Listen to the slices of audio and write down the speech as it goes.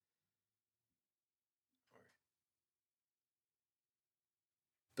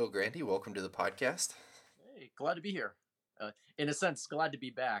Bill Grandy. Welcome to the podcast. Hey, glad to be here. In a sense, glad to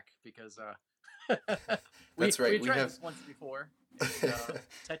be back because That's right. We tried this once before. And,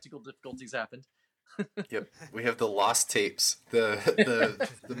 technical difficulties happened. Yep, we have the lost tapes, the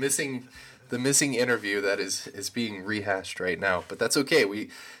missing interview that is being rehashed right now. But that's okay.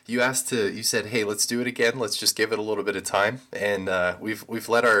 You said, hey, let's do it again. Let's just give it a little bit of time, and we've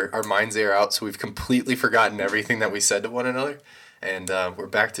let our minds air out, so we've completely forgotten everything that we said to one another, and we're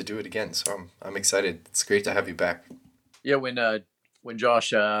back to do it again. So I'm excited. It's great to have you back. Yeah, when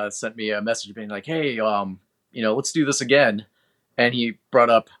Josh sent me a message being like, hey, let's do this again, and he brought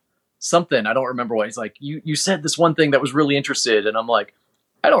up something, I don't remember what. He's like, you said this one thing that was really interested, and I'm like,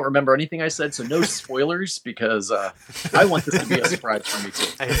 I don't remember anything I said, so no spoilers, because I want this to be a surprise for me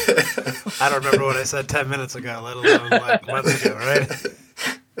too. I don't remember what I said 10 minutes ago, let alone like months ago, right?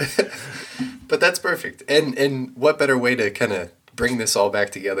 But that's perfect. And what better way to kind of bring this all back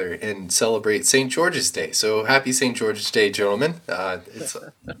together and celebrate St. George's Day. So happy St. George's Day, gentlemen.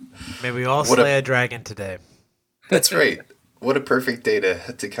 May we all slay a dragon today. That's right. What a perfect day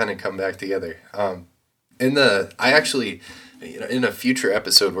to kind of come back together. In a future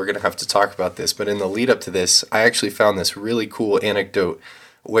episode, we're going to have to talk about this, but in the lead up to this, I actually found this really cool anecdote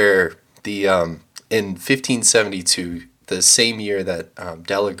where in 1572, the same year that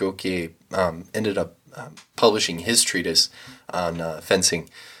Delagoquier ended up publishing his treatise on fencing,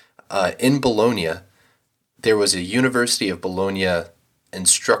 in Bologna, there was a University of Bologna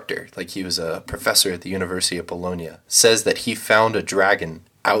instructor, like he was a professor at the University of Bologna, says that he found a dragon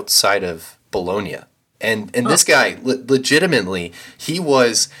outside of Bologna. And this guy, legitimately, he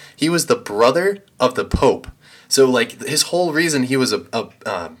was the brother of the Pope. So like his whole reason he was a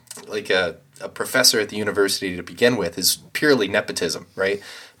professor at the university to begin with is purely nepotism, right?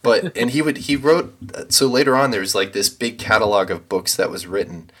 But and he wrote, so later on there's like this big catalog of books that was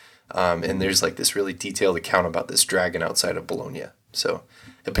written, and there's like this really detailed account about this dragon outside of Bologna. So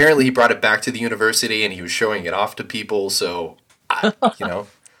apparently he brought it back to the university and he was showing it off to people. So,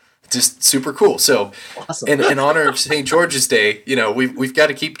 just super cool. So awesome. in honor of St. George's Day, we've got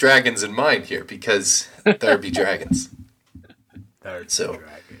to keep dragons in mind here because there be dragons.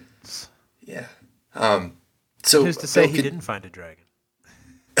 Dragons. Yeah. So who's to say he didn't find a dragon?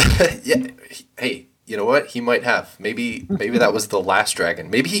 Yeah. Hey, you know what? He might have. Maybe that was the last dragon.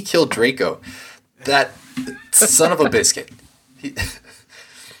 Maybe he killed Draco. That son of a biscuit.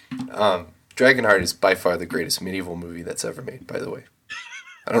 Dragonheart is by far the greatest medieval movie that's ever made, by the way.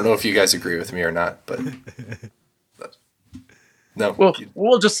 I don't know if you guys agree with me or not, but no. Well,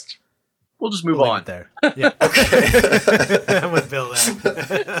 we'll just move on there. Yeah. Okay. I'm with Bill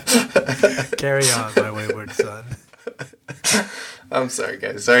then. Carry on, my wayward son. I'm sorry,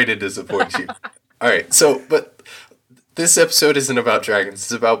 guys. Sorry to disappoint you. All right. So, but this episode isn't about dragons.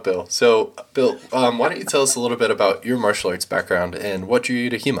 It's about Bill. So, Bill, why don't you tell us a little bit about your martial arts background and what drew you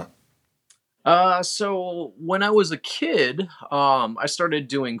to HEMA? So when I was a kid, I started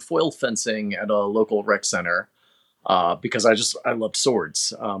doing foil fencing at a local rec center, because I loved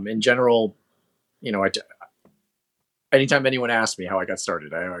swords. In general, anytime anyone asks me how I got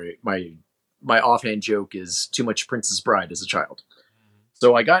started, my offhand joke is too much Princess Bride as a child.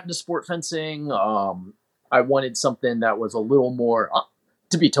 So I got into sport fencing. I wanted something that was a little more,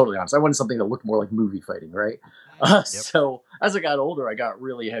 to be totally honest, I wanted something that looked more like movie fighting, right? Yep. So as I got older, I got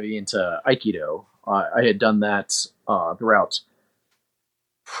really heavy into Aikido. I had done that throughout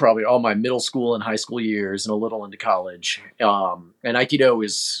probably all my middle school and high school years and a little into college. And Aikido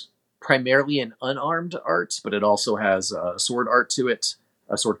is primarily an unarmed art, but it also has a sword art to it,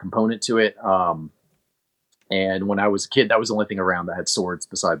 a sword component to it. And when I was a kid, that was the only thing around that had swords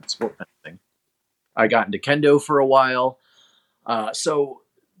besides sport fencing. I got into Kendo for a while. So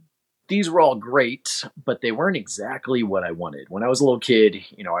these were all great, but they weren't exactly what I wanted. When I was a little kid,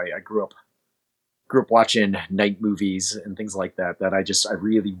 I grew up watching night movies and things like that, I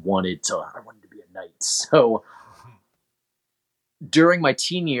really wanted to be a knight. So during my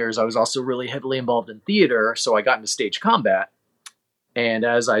teen years, I was also really heavily involved in theater. So I got into stage combat. And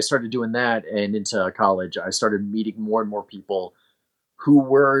as I started doing that and into college, I started meeting more and more people who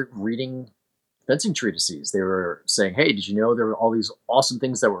were reading fencing treatises. They were saying, hey, did you know there were all these awesome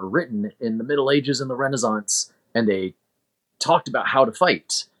things that were written in the Middle Ages and the Renaissance, and they talked about how to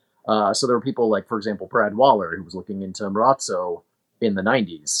fight. So there were people like, for example, Brad Waller, who was looking into Marazzo in the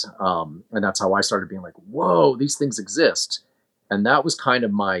 90s. And that's how I started being like, whoa, these things exist. And that was kind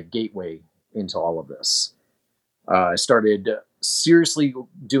of my gateway into all of this. I started seriously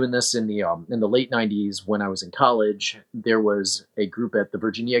doing this in the late 90s when I was in college. There was a group at the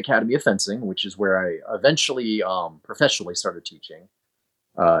Virginia Academy of Fencing, which is where I eventually professionally started teaching.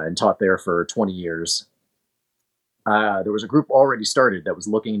 and taught there for 20 years. There was a group already started that was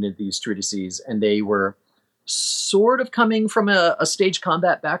looking into these treatises, and they were sort of coming from a stage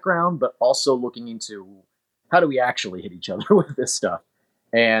combat background, but also looking into how do we actually hit each other with this stuff.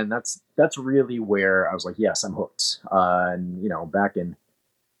 And that's really where I was like, yes, I'm hooked. And back in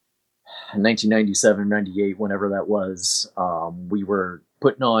 1997, 98, whenever that was, we were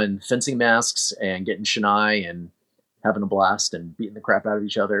putting on fencing masks and getting Shinai and having a blast and beating the crap out of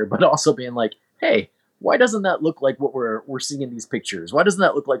each other, but also being like, hey, why doesn't that look like what we're seeing in these pictures? Why doesn't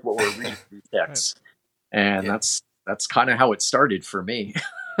that look like what we're reading in these texts? And that's kind of how it started for me.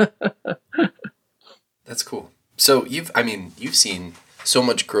 That's cool. So you've seen so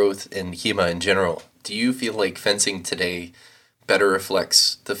much growth in HEMA in general. Do you feel like fencing today better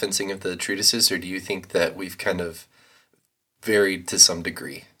reflects the fencing of the treatises, or do you think that we've kind of varied to some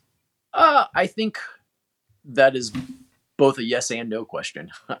degree? I think that is both a yes and no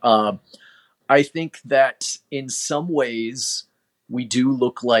question. I think that in some ways we do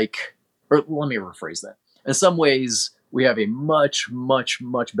look like, or let me rephrase that. In some ways we have a much, much,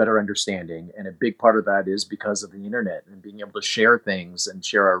 much better understanding. And a big part of that is because of the internet and being able to share things and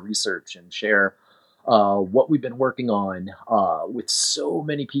share our research and share what we've been working on with so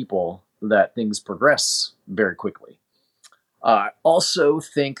many people that things progress very quickly. I also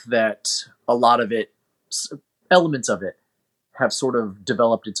think that a lot of it, elements of it, have sort of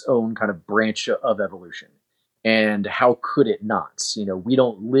developed its own kind of branch of evolution. And how could it not? We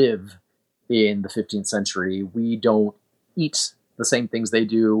don't live in the 15th century. We don't eat the same things they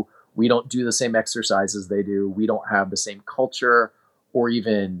do. We don't do the same exercises they do. We don't have the same culture or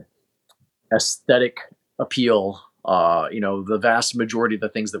even aesthetic appeal. The vast majority of the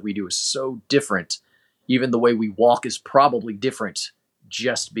things that we do is so different. Even the way we walk is probably different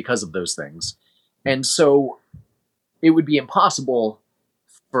just because of those things. And so it would be impossible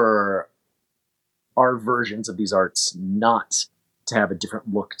for our versions of these arts not to have a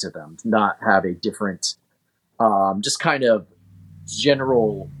different look to them, not have a different, just kind of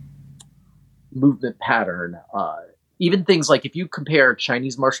general movement pattern. Even things like if you compare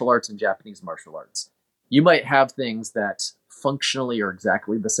Chinese martial arts and Japanese martial arts, you might have things that functionally are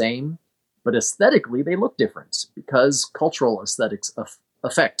exactly the same, but aesthetically they look different because cultural aesthetics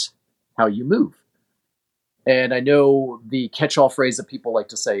affect how you move. And I know the catch-all phrase that people like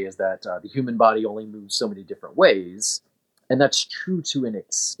to say is that the human body only moves so many different ways. And that's true to an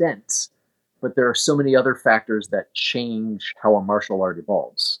extent, but there are so many other factors that change how a martial art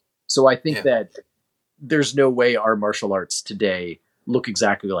evolves. So I think that there's no way our martial arts today look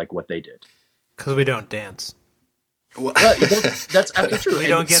exactly like what they did. Because we don't dance. Well, that's absolutely true. We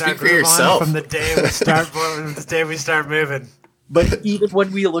don't get our groove on from the day we start moving. But even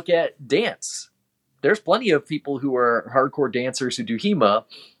when we look at dance, there's plenty of people who are hardcore dancers who do HEMA,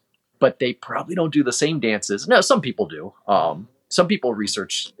 but they probably don't do the same dances. No, some people do. Some people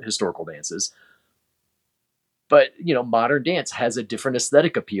research historical dances. But, modern dance has a different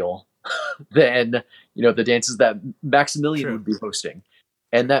aesthetic appeal than, the dances that Maximilian would be hosting.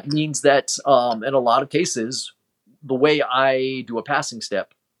 And that means that in a lot of cases, the way I do a passing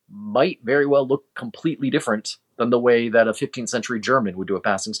step might very well look completely different than the way that a 15th century German would do a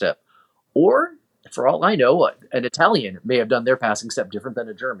passing step. Or, for all I know, an Italian may have done their passing step different than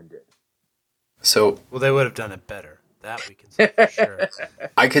a German did. So, well, they would have done it better. That we can say for sure.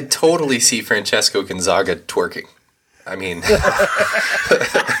 I could totally see Francesco Gonzaga twerking. I mean,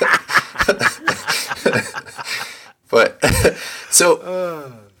 but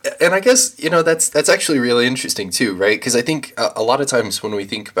so, and I guess that's actually really interesting too, right? Because I think a lot of times when we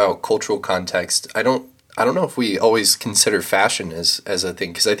think about cultural context, I don't know if we always consider fashion as a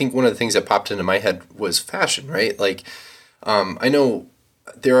thing. Because I think one of the things that popped into my head was fashion, right? Like, I know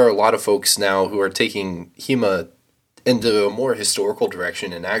there are a lot of folks now who are taking HEMA into a more historical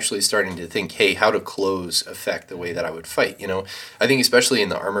direction and actually starting to think, hey, how do clothes affect the way that I would fight? I think especially in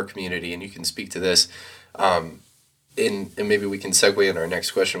the armor community, and you can speak to this, and maybe we can segue in our next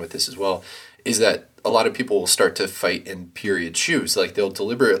question with this as well, is that a lot of people will start to fight in period shoes. Like they'll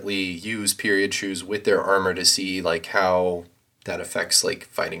deliberately use period shoes with their armor to see like how that affects like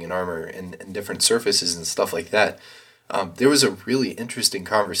fighting in armor and different surfaces and stuff like that. There was a really interesting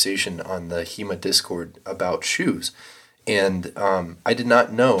conversation on the HEMA Discord about shoes. And I did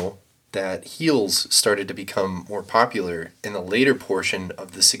not know that heels started to become more popular in the later portion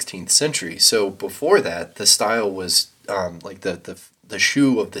of the 16th century. So before that, the style was like the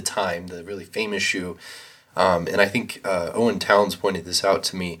shoe of the time, the really famous shoe. And I think Owen Towns pointed this out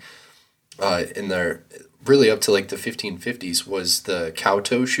to me in there really up to like the 1550s was the cow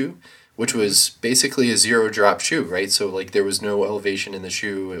toe shoe, which was basically a zero drop shoe, right? So like there was no elevation in the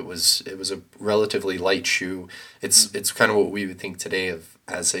shoe. It was a relatively light shoe. It's kind of what we would think today of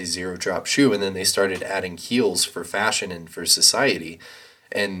as a zero drop shoe. And then they started adding heels for fashion and for society.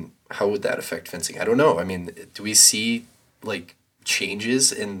 And how would that affect fencing? I don't know. I mean, do we see like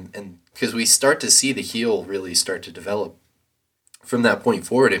changes and because we start to see the heel really start to develop from that point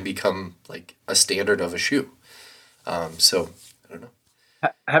forward and become like a standard of a shoe. So I don't know.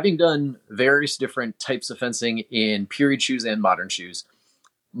 Having done various different types of fencing in period shoes and modern shoes,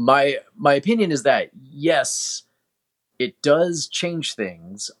 my opinion is that yes, it does change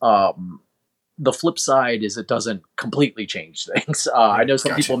things. The flip side is it doesn't completely change things. I know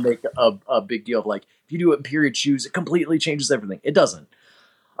some people make a big deal of like, if you do it in period shoes, it completely changes everything. It doesn't.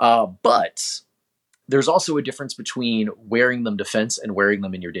 But there's also a difference between wearing them to fence and wearing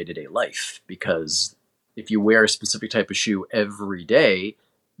them in your day-to-day life. Because if you wear a specific type of shoe every day,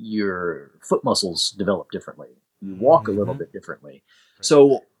 your foot muscles develop differently. You walk a little bit differently.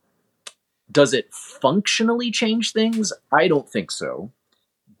 So does it functionally change things? I don't think so.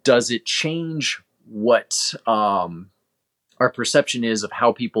 Does it change what our perception is of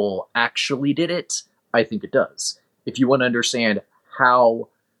how people actually did it? I think it does. If you want to understand how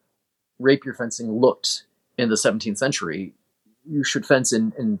rapier fencing looked in the 17th century, you should fence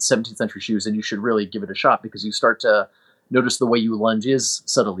in 17th century shoes, and you should really give it a shot because you start to notice the way you lunge is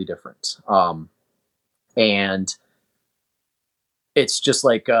subtly different. And it's just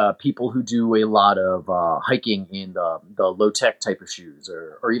like people who do a lot of hiking in the low-tech type of shoes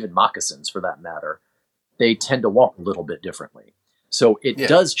or even moccasins for that matter, they tend to walk a little bit differently. So it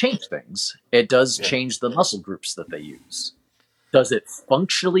does change things. It does change the muscle groups that they use. Does it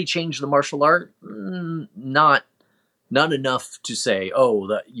functionally change the martial art? Not enough to say, oh,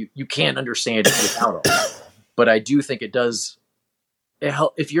 that you can't understand it without it. But I do think it does.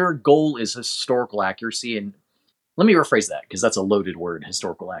 If your goal is historical accuracy, and let me rephrase that because that's a loaded word,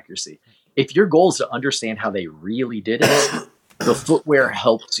 historical accuracy. If your goal is to understand how they really did it, the footwear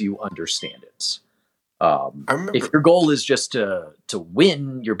helps you understand it. If your goal is just to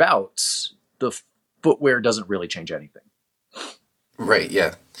win your bouts, the footwear doesn't really change anything. Right,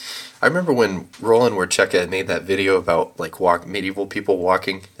 yeah. I remember when Roland Warcheka made that video about like medieval people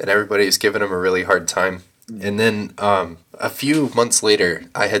walking, and everybody was giving him a really hard time. And then a few months later,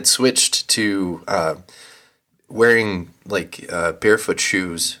 I had switched to wearing like barefoot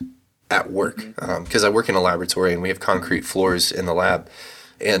shoes at work because I work in a laboratory and we have concrete floors in the lab,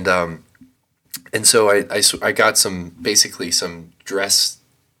 and so I got some dress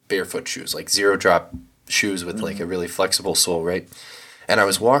barefoot shoes, like zero drop shoes with like a really flexible sole, right? And I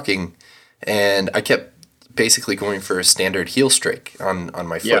was walking, and I kept basically going for a standard heel strike on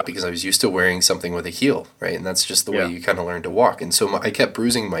my foot because I was used to wearing something with a heel, right? And that's just the way you kind of learn to walk. And so I kept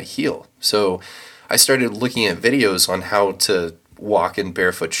bruising my heel. So I started looking at videos on how to walk in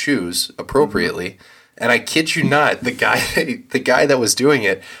barefoot shoes appropriately. And I kid you not, the guy that was doing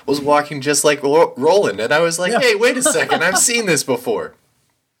it was walking just like Roland. And I was like, hey, wait a second, I've seen this before.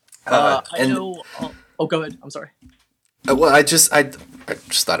 I know. Oh, go ahead. I'm sorry. Well, I just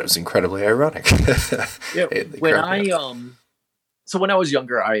thought it was incredibly ironic. When I was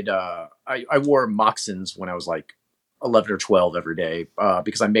younger, I wore moccasins when I was like 11 or 12 every day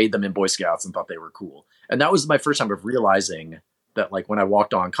because I made them in Boy Scouts and thought they were cool. And that was my first time of realizing that like when I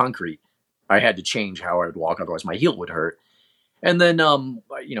walked on concrete, I had to change how I would walk, otherwise my heel would hurt. And then,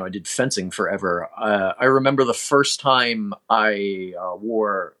 I did fencing forever. I remember the first time I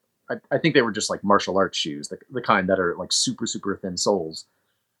wore, I think they were just like martial arts shoes, the kind that are like super, super thin soles.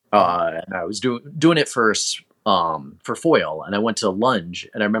 And I was doing it for foil, and I went to lunge,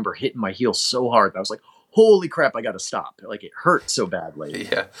 and I remember hitting my heel so hard that I was like, holy crap, I got to stop. Like it hurt so badly.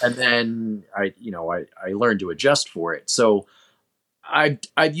 Yeah. And then I learned to adjust for it. So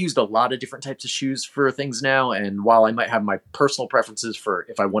I've used a lot of different types of shoes for things now. And while I might have my personal preferences for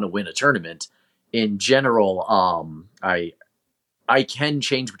if I want to win a tournament, in general, I can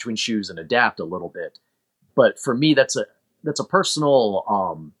change between shoes and adapt a little bit. But for me, that's a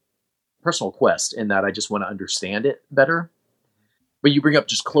personal quest in that I just want to understand it better. But you bring up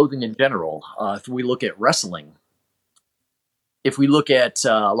just clothing in general. If we look at wrestling, if we look at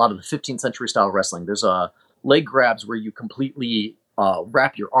a lot of the 15th century style wrestling, there's leg grabs where you completely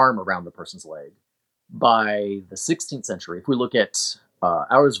wrap your arm around the person's leg. By the 16th century, if we look at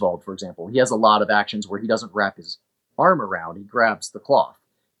Auerswald, for example, he has a lot of actions where he doesn't wrap his arm around, he grabs the cloth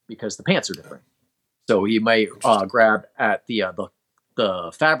because the pants are different. So he might grab at the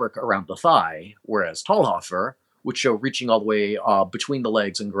fabric around the thigh, whereas Talhofer would show reaching all the way between the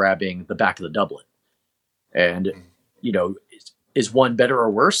legs and grabbing the back of the doublet. And, Is one better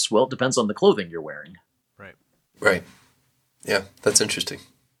or worse? Well, it depends on the clothing you're wearing. Right. Yeah, that's interesting.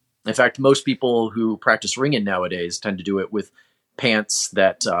 In fact, most people who practice ringing nowadays tend to do it with pants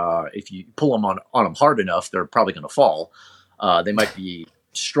that if you pull them on them hard enough, they're probably going to fall. They might be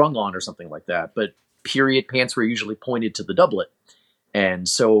strung on or something like that. But period pants were usually pointed to the doublet. And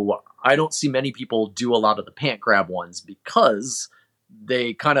so I don't see many people do a lot of the pant grab ones because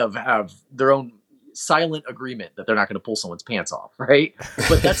they kind of have their own silent agreement that they're not going to pull someone's pants off, right?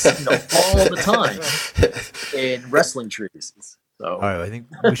 But that's all the time in wrestling treatises. So, all right, I think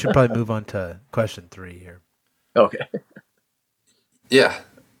we should probably move on to question 3 here. Okay. Yeah.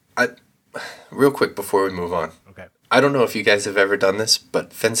 Real quick before we move on. Okay. I don't know if you guys have ever done this,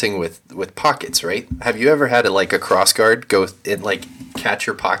 but fencing with pockets, right? Have you ever had a cross guard go and catch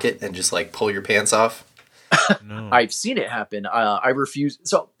your pocket and just pull your pants off? No. I've seen it happen. I refuse.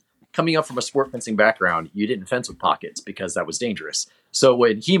 So coming up from a sport fencing background, you didn't fence with pockets because that was dangerous. So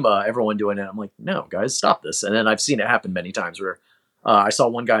when HEMA, everyone doing it, I'm like, no, guys, stop this. And then I've seen it happen many times where I saw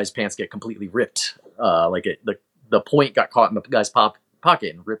one guy's pants get completely ripped. The point got caught in the guy's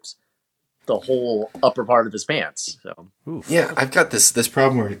pocket and ripped the whole upper part of his pants. So yeah, I've got this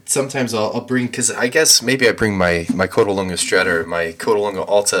problem where sometimes I'll bring, because I guess maybe I bring my Codalunga Strata, my Codalunga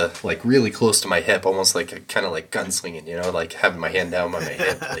Alta really close to my hip, almost kind of like gunslinging, having my hand down on my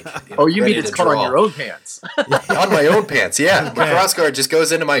hip. You mean it's caught on your own pants? On my own pants, yeah. My cross guard just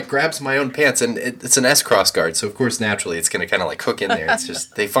goes into grabs my own pants, and it's an S cross guard, so of course naturally it's going to kind of hook in there. It's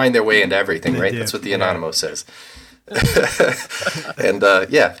just they find their way into everything, right? That's what the Anonymous says. And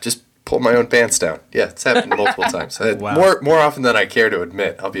just pull my own pants down. Yeah, it's happened multiple times. Wow. More often than I care to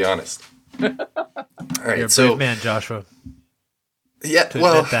admit, I'll be honest. All right, You're a brave man, Joshua. Yeah, to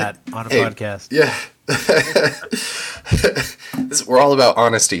admit that on a podcast. Yeah. We're all about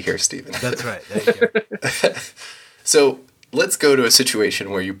honesty here, Stephen. That's right. There you go. So let's go to a situation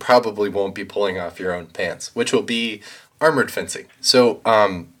where you probably won't be pulling off your own pants, which will be armored fencing. So,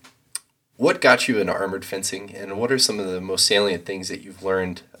 what got you into armored fencing, and what are some of the most salient things that you've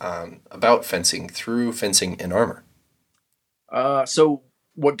learned about fencing through fencing in armor? So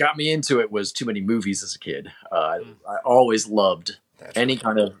what got me into it was too many movies as a kid. I always loved any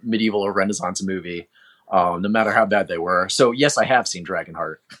kind of medieval or Renaissance movie, no matter how bad they were. So yes, I have seen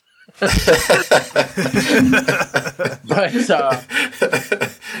Dragonheart. But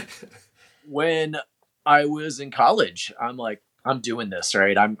when I was in college, I'm like, I'm doing this,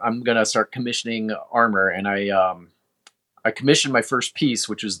 right? I'm gonna start commissioning armor, and I commissioned my first piece,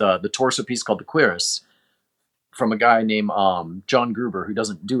 which was the torso piece called the Cuirass, from a guy named John Gruber, who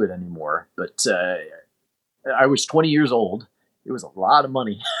doesn't do it anymore. But I was 20 years old. It was a lot of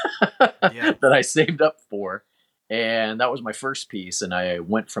money that I saved up for, and that was my first piece, and I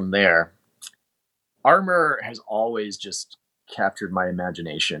went from there. Armor has always just captured my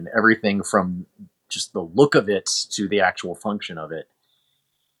imagination. Everything from just the look of it to the actual function of it.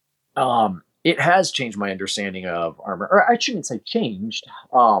 It has changed my understanding of armor. Or I shouldn't say changed.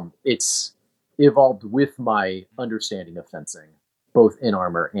 It's evolved with my understanding of fencing, both in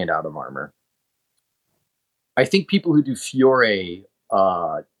armor and out of armor. I think people who do Fiore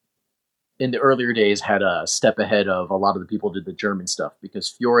in the earlier days had a step ahead of a lot of the people who did the German stuff, because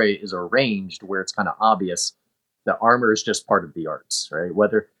Fiore is arranged where it's kind of obvious that armor is just part of the arts, right?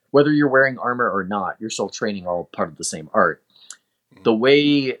 Whether you're wearing armor or not, you're still training all part of the same art. The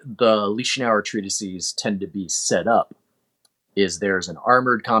way the Lichtenauer treatises tend to be set up is there's an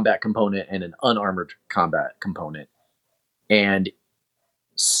armored combat component and an unarmored combat component. And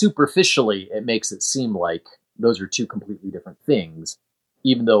superficially, it makes it seem like those are two completely different things,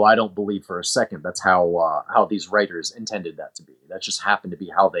 even though I don't believe for a second that's how these writers intended that to be. That just happened to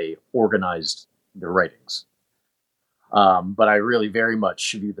be how they organized their writings. But I really very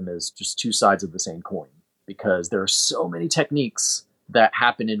much view them as just two sides of the same coin, because there are so many techniques that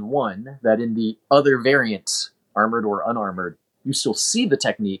happen in one that in the other variants, armored or unarmored, you still see the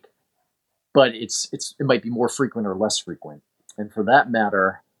technique, but it might be more frequent or less frequent. And for that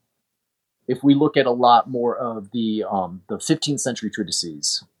matter, if we look at a lot more of the 15th century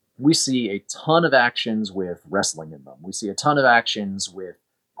treatises, we see a ton of actions with wrestling in them. We see a ton of actions with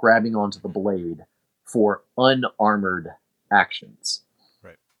grabbing onto the blade for unarmored actions.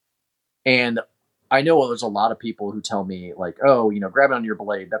 Right. And I know there's a lot of people who tell me grabbing on your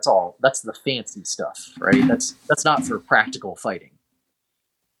blade, that's the fancy stuff, right? That's not for practical fighting.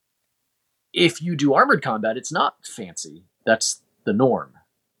 If you do armored combat, it's not fancy. That's the norm.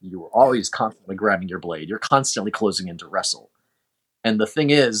 You're always constantly grabbing your blade. You're constantly closing in to wrestle. And the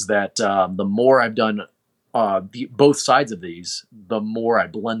thing is that the more I've done both sides of these, the more I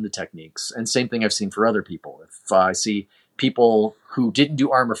blend the techniques. And same thing I've seen for other people. If I see people who didn't do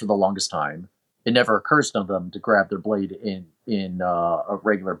armor for the longest time, it never occurs to them to grab their blade in a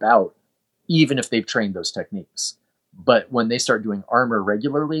regular bout, even if they've trained those techniques. But when they start doing armor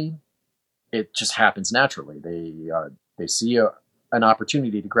regularly, it just happens naturally. They see an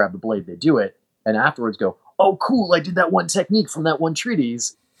opportunity to grab the blade, they do it, and afterwards go, "Oh, cool! I did that one technique from that one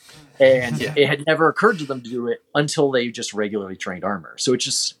treatise," and it had never occurred to them to do it until they just regularly trained armor. So it's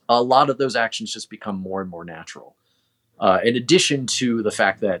just a lot of those actions just become more and more natural. In addition to the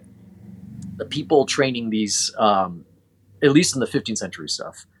fact that the people training these, at least in the 15th century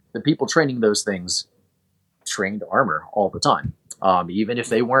stuff, the people training those things trained armor all the time. Even if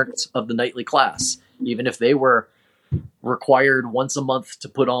they weren't of the knightly class, even if they were required once a month to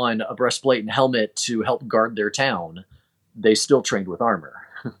put on a breastplate and helmet to help guard their town, they still trained with armor.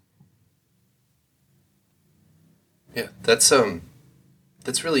 Yeah, that's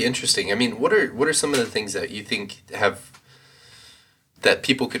really interesting. I mean, what are some of the things that you think that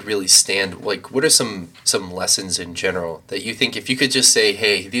people could really stand? Like, what are some lessons in general that you think, if you could just say,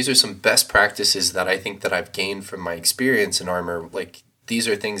 hey, these are some best practices that I think that I've gained from my experience in armor, like these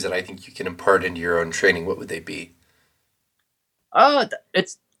are things that I think you can impart into your own training, what would they be?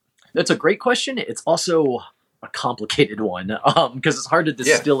 That's a great question. It's also a complicated one, because it's hard to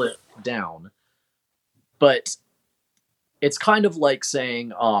distill it down. But it's kind of like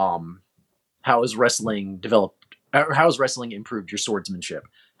saying, how has wrestling developed? How has wrestling improved your swordsmanship?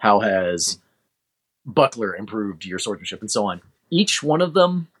 How has buckler improved your swordsmanship, and so on? Each one of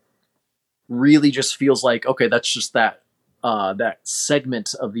them really just feels like, okay, that's just that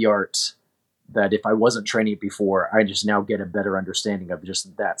segment of the art that if I wasn't training it before, I just now get a better understanding of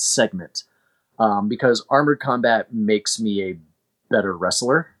just that segment. Because armored combat makes me a better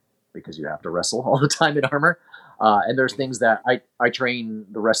wrestler, because you have to wrestle all the time in armor. And there's things that I train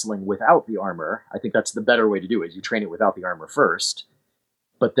the wrestling without the armor. I think that's the better way to do it. You train it without the armor first.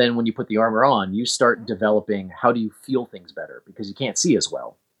 But then when you put the armor on, you start developing how do you feel things better, because you can't see as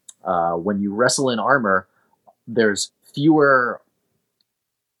well. When you wrestle in armor, there's fewer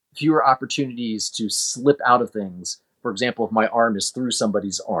opportunities to slip out of things. For example, if my arm is through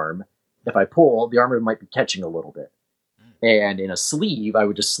somebody's arm, if I pull, the armor might be catching a little bit. And in a sleeve, I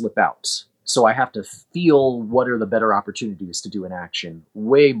would just slip out. So I have to feel what are the better opportunities to do an action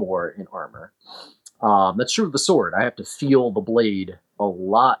way more in armor. That's true of the sword. I have to feel the blade a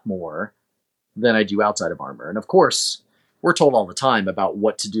lot more than I do outside of armor. And of course, we're told all the time about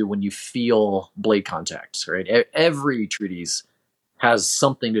what to do when you feel blade contact, right? Every treatise has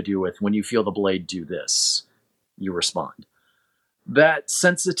something to do with when you feel the blade do this, you respond. That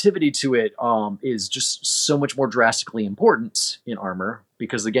sensitivity to it is just so much more drastically important in armor,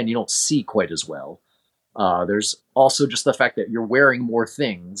 because again, you don't see quite as well. There's also just the fact that you're wearing more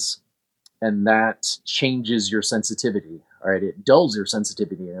things, and that changes your sensitivity. All right, it dulls your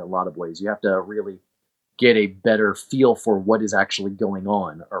sensitivity in a lot of ways. You have to really get a better feel for what is actually going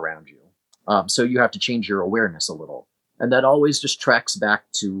on around you. So you have to change your awareness a little. And that always just tracks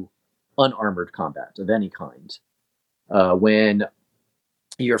back to unarmored combat of any kind. When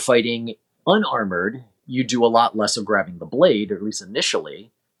you're fighting unarmored, you do a lot less of grabbing the blade, or at least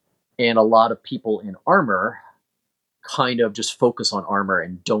initially. And a lot of people in armor kind of just focus on armor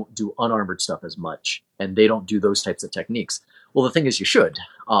and don't do unarmored stuff as much. And they don't do those types of techniques. Well, the thing is, you should.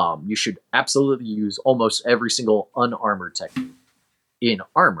 You should absolutely use almost every single unarmored technique in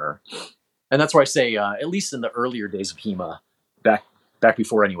armor. And that's why I say, at least in the earlier days of HEMA, back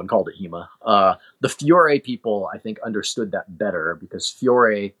before anyone called it HEMA, the Fiore people, I think, understood that better, because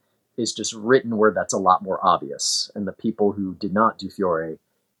Fiore is just written where that's a lot more obvious. And the people who did not do Fiore,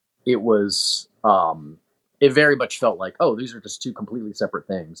 it was, it very much felt like, oh, these are just two completely separate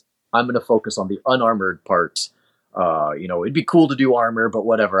things. I'm going to focus on the unarmored part. It'd be cool to do armor, but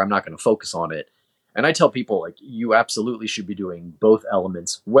whatever, I'm not going to focus on it. And I tell people, like, you absolutely should be doing both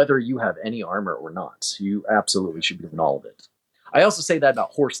elements, whether you have any armor or not. You absolutely should be doing all of it. I also say that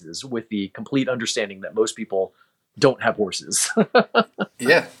about horses, with the complete understanding that most people don't have horses.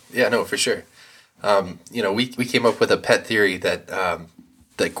 Yeah, no, for sure. We came up with a pet theory that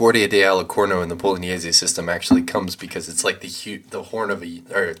that Guardia di Alicorno in the Bolognese system actually comes because it's like the horn of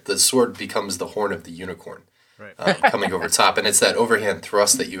the sword becomes the horn of the unicorn. Right. Coming over top, and it's that overhand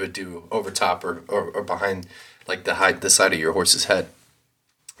thrust that you would do over top or behind, like the side of your horse's head.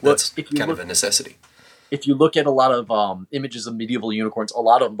 That's kind of a necessity. If you look at a lot of images of medieval unicorns, a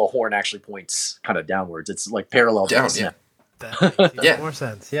lot of them, the horn actually points kind of downwards. It's like parallel down. Yeah, that makes even more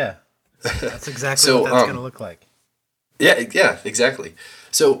sense. Yeah, that's exactly what that's going to look like. Yeah, exactly.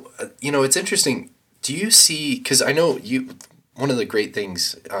 So it's interesting. Do you see? Because I know one of the great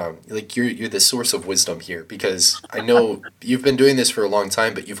things, like you're the source of wisdom here, because I know you've been doing this for a long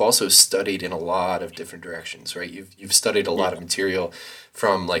time, but you've also studied in a lot of different directions, right? You've studied a lot of material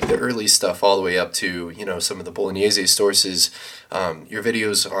from like the early stuff all the way up to, you know, some of the Bolognese sources. Your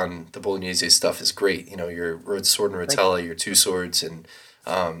videos on the Bolognese stuff is great. You know, your sword and rotella, your two swords, and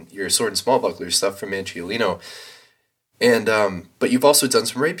your sword and small buckler stuff from Manciolino. And but you've also done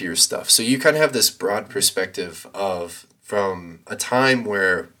some rapier stuff, so you kind of have this broad perspective of from a time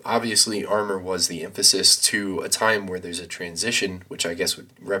where obviously armor was the emphasis to a time where there's a transition, which I guess would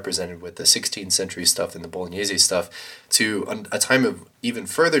represented with the 16th century stuff and the Bolognese stuff, to a time of even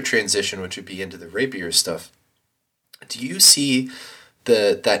further transition, which would be into the rapier stuff. Do you see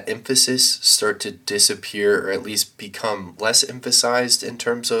that emphasis start to disappear, or at least become less emphasized in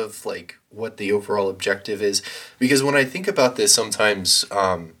terms of like what the overall objective is? Because when I think about this sometimes,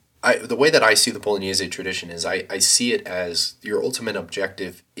 the way that I see the Bolognese tradition is I see it as your ultimate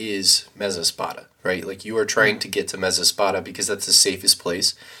objective is mezza spada, right? Like you are trying to get to mezza spada because that's the safest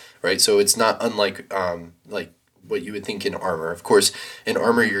place, right? So it's not unlike like what you would think in armor. Of course, in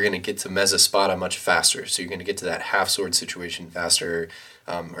armor, you're going to get to mezza spada much faster. So you're going to get to that half sword situation faster.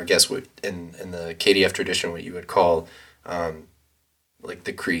 Or I guess what in the KDF tradition, what you would call like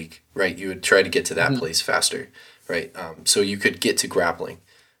the Krieg, right? You would try to get to that place faster, right? So you could get to grappling.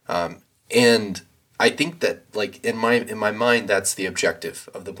 And I think that like in my mind, that's the objective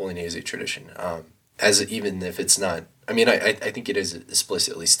of the Bolognese tradition. As even if it's not, I mean, I think it is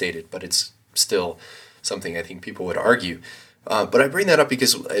explicitly stated, but it's still something I think people would argue. But I bring that up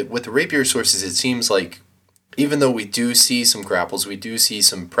because with the rapier sources, it seems like even though we do see some grapples, we do see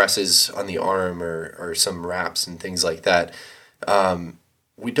some presses on the arm or some wraps and things like that,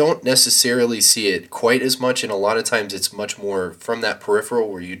 we don't necessarily see it quite as much, and a lot of times it's much more from that peripheral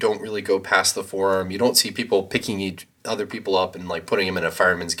where you don't really go past the forearm. You don't see people picking other people up and like putting them in a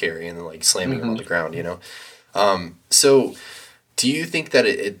fireman's carry and then like slamming them on the ground, you know? So do you think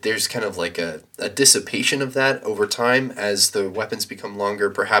that there's kind of like a dissipation of that over time as the weapons become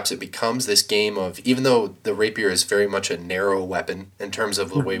longer? Perhaps it becomes this game of, even though the rapier is very much a narrow weapon in terms of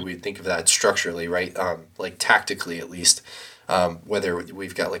the way we think of that structurally, right? Like tactically at least. Whether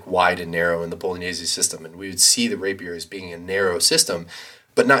we've got like wide and narrow in the Bolognese system, and we would see the rapier as being a narrow system,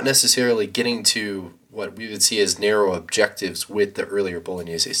 but not necessarily getting to what we would see as narrow objectives with the earlier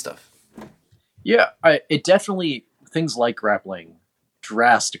Bolognese stuff. Yeah, it definitely, things like grappling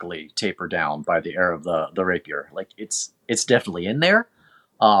drastically taper down by the era of the rapier. Like it's definitely in there.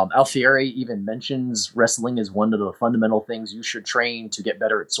 Alfieri even mentions wrestling as one of the fundamental things you should train to get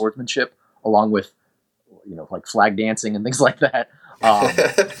better at swordsmanship, along with, you know, like flag dancing and things like that.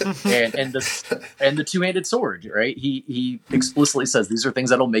 And the two-handed sword, right? He explicitly says these are things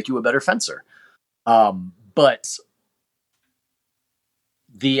that'll make you a better fencer. But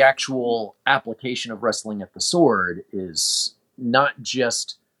the actual application of wrestling at the sword is not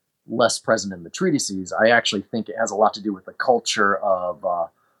just less present in the treatises. I actually think it has a lot to do with the culture of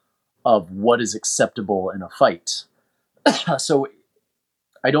what is acceptable in a fight. So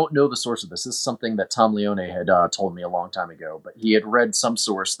I don't know the source of this. This is something that Tom Leone had told me a long time ago, but he had read some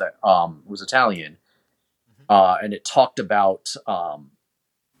source that was Italian, and it talked about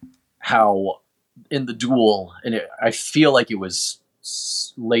how in the duel, and I feel like it was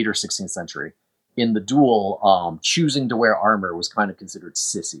later 16th century, in the duel, choosing to wear armor was kind of considered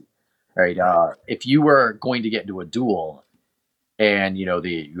sissy, right? If you were going to get into a duel, and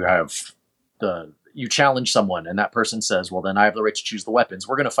you challenge someone and that person says, well, then I have the right to choose the weapons.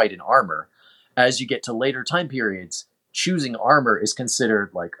 We're going to fight in armor. As you get to later time periods, choosing armor is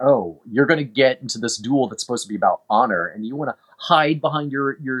considered like, oh, you're going to get into this duel that's supposed to be about honor, and you want to hide behind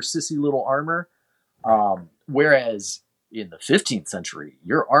your sissy little armor. Whereas in the 15th century,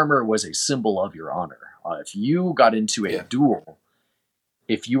 your armor was a symbol of your honor. If you got into a duel,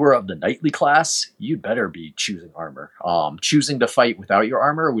 if you were of the knightly class, you'd better be choosing armor. Choosing to fight without your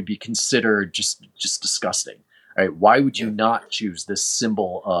armor would be considered just disgusting. Right? Why would you not choose this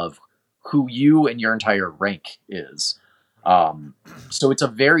symbol of who you and your entire rank is? So it's a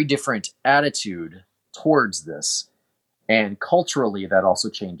very different attitude towards this. And culturally, that also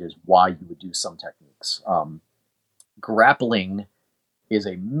changes why you would do some techniques. Grappling is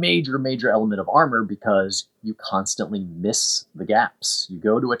a major, major element of armor because you constantly miss the gaps. You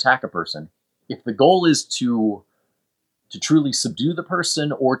go to attack a person. If the goal is to truly subdue the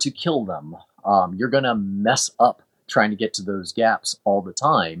person or to kill them, you're going to mess up trying to get to those gaps all the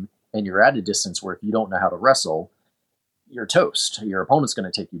time. And you're at a distance where if you don't know how to wrestle, you're toast. Your opponent's going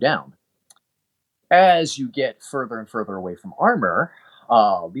to take you down. As you get further and further away from armor,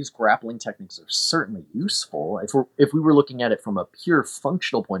 these grappling techniques are certainly useful. If we were looking at it from a pure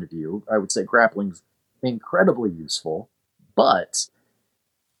functional point of view, I would say grappling's incredibly useful. But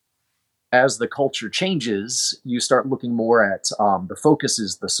as the culture changes, you start looking more at the focus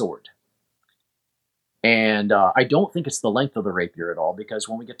is the sword. And I don't think it's the length of the rapier at all, because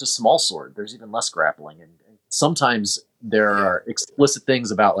when we get to small sword, there's even less grappling. And sometimes there are explicit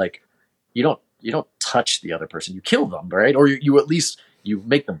things about, like, you don't touch the other person, you kill them, right? Or you at least you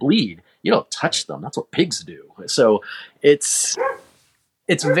make them bleed. You don't touch them. That's what pigs do. So it's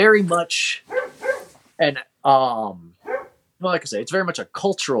very much an like I say, it's very much a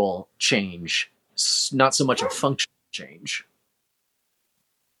cultural change, not so much a functional change.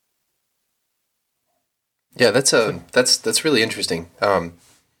 Yeah, that's really interesting.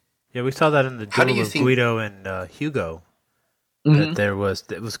 Yeah, we saw that in the duel of Guido and Hugo. That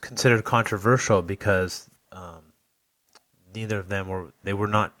it was considered controversial because neither of them were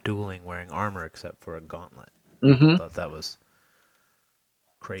not dueling wearing armor except for a gauntlet. I thought that was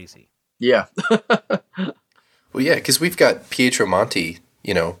crazy. Yeah. Well, yeah, because we've got Pietro Monti.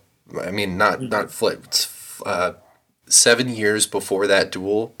 I mean, not flipped. 7 years before that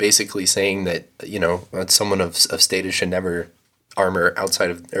duel, basically saying that someone of status should never armor outside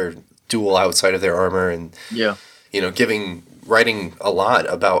of or duel outside of their armor, and writing a lot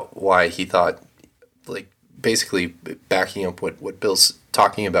about why he thought, like, basically backing up what Bill's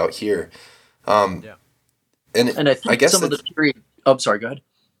talking about here. And I think some of the period. Oh, sorry. Go ahead.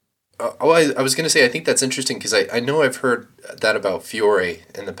 I was going to say, I think that's interesting because I know I've heard that about Fiore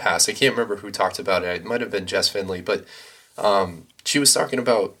in the past. I can't remember who talked about it. It might have been Jess Finley, but she was talking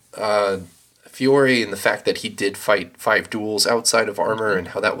about Fiore and the fact that he did fight 5 duels outside of armor and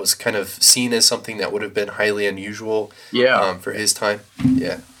how that was kind of seen as something that would have been highly unusual for his time.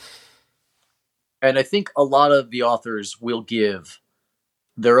 Yeah. And I think a lot of the authors will give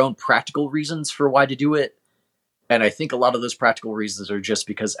their own practical reasons for why to do it. And I think a lot of those practical reasons are just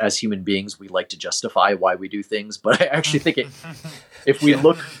because as human beings, we like to justify why we do things. But I actually think if we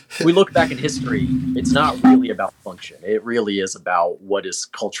look back in history, it's not really about function. It really is about what is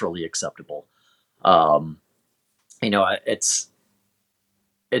culturally acceptable.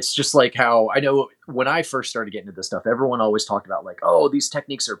 It's just like how I know when I first started getting into this stuff, everyone always talked about, like, oh, these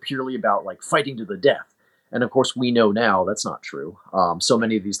techniques are purely about, like, fighting to the death. And of course, we know now that's not true. So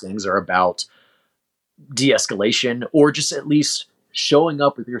many of these things are about de-escalation, or just at least showing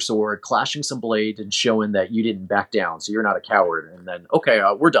up with your sword, clashing some blades, and showing that you didn't back down, so you're not a coward. And then, okay,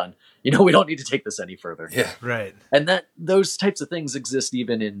 we're done. We don't need to take this any further. Yeah, right. And those types of things exist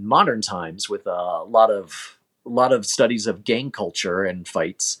even in modern times with a lot of studies of gang culture and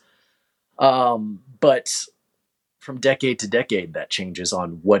fights. But from decade to decade, that changes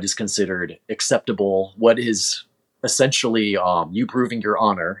on what is considered acceptable, what is essentially you proving your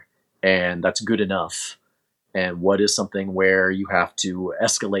honor, and that's good enough, and what is something where you have to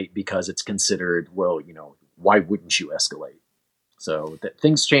escalate because it's considered, well, why wouldn't you escalate? So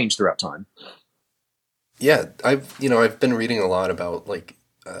things change throughout time. Yeah, I've been reading a lot about, like,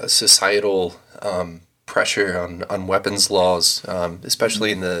 societal pressure on weapons laws,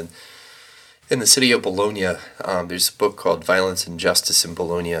 especially in the city of Bologna. There's a book called Violence and Justice in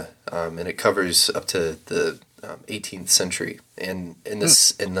Bologna, and it covers up to the 18th century. And in the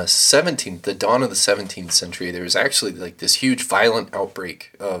 17th, the dawn of the 17th century, there was actually, like, this huge violent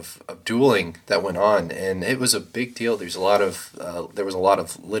outbreak of dueling that went on, and it was a big deal. There was a lot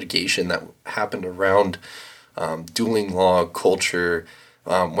of litigation that happened around dueling law, culture,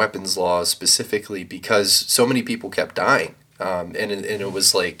 weapons laws specifically, because so many people kept dying. And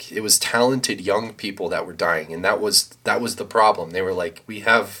it was talented young people that were dying, and that was the problem. They were like, we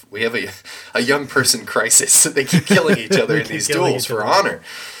have a young person crisis. They keep killing each other in these duels for honor,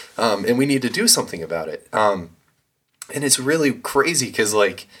 and we need to do something about it. And it's really crazy because,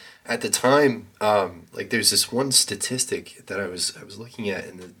 like, at the time, like, there's this one statistic that I was looking at,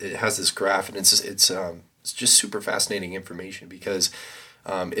 and it has this graph, and it's just super fascinating information because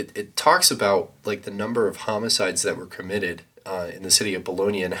it talks about, like, the number of homicides that were committed in the city of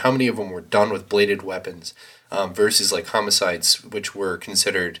Bologna and how many of them were done with bladed weapons versus, like, homicides which were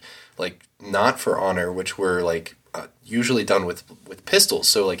considered, like, not for honor, which were, like, usually done with pistols.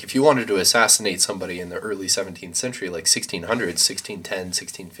 So, like, if you wanted to assassinate somebody in the early 17th century, like 1600s, 1610,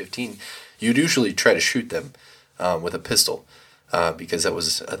 1615, you'd usually try to shoot them with a pistol because that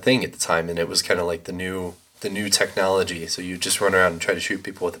was a thing at the time, and it was kind of like the new technology. So you just run around and try to shoot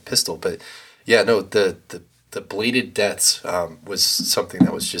people with a pistol. But yeah, no, the bladed deaths was something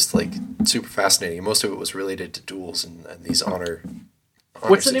that was just, like, super fascinating. Most of it was related to duels and these honor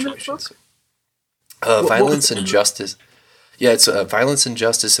What's the situations. name of the book? Violence and Justice. Yeah, it's Violence and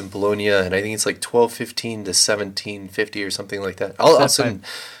Justice in Bologna, and I think it's like 1215 to 1750 or something like that. I'll send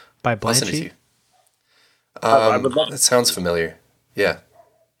by I'll send it to Blanchy. you. I would love That sounds familiar. Yeah.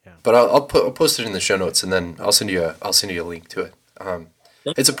 Yeah. But I'll post it in the show notes, and then I'll send you a link to it.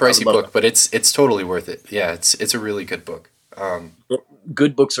 It's a pricey book, but it's totally worth it. Yeah, it's a really good book.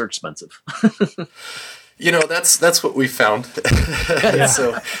 Good books are expensive. That's what we found.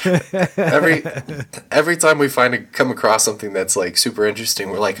 So every time we come across something that's like super interesting,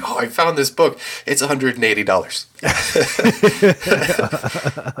 we're like, oh, I found this book. It's $180.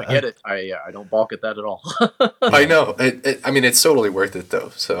 I get it. I don't balk at that at all. I know. It's totally worth it though.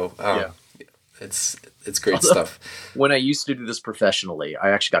 So it's great stuff. When I used to do this professionally,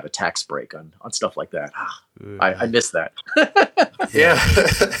 I actually got a tax break on stuff like that. I miss that. Yeah.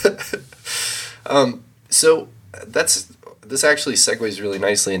 So this actually segues really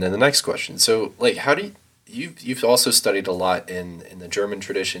nicely into the next question. So, like, how do you've also studied a lot in the German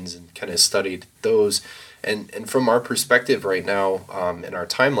traditions and kind of studied those, and from our perspective right now, in our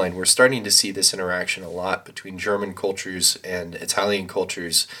timeline, we're starting to see this interaction a lot between German cultures and Italian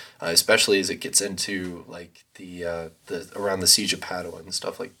cultures, especially as it gets into like the around the Siege of Padua and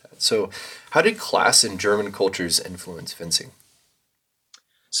stuff like that. So, how did class in German cultures influence fencing?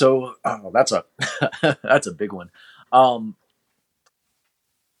 So that's a big one.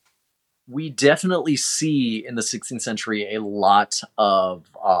 We definitely see in the 16th century a lot of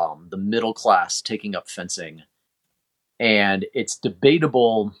the middle class taking up fencing, and it's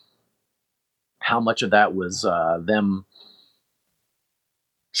debatable how much of that was them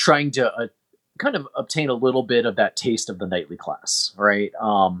trying to kind of obtain a little bit of that taste of the knightly class, right?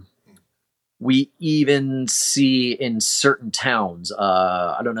 We even see in certain towns,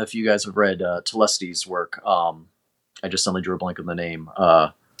 I don't know if you guys have read Telesti's work. I just suddenly drew a blank on the name.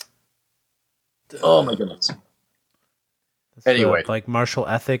 Oh my goodness. Anyway. Like martial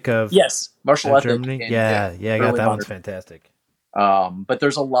ethic of martial ethic. Germany. Yeah, that one's fantastic. But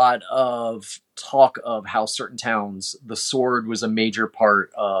there's a lot of talk of how certain towns, the sword was a major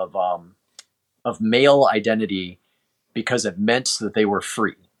part of male identity because it meant that they were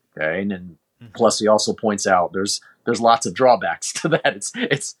free. Okay, and plus, he also points out there's lots of drawbacks to that.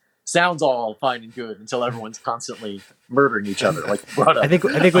 It sounds all fine and good until everyone's constantly murdering each other, like brought up. I think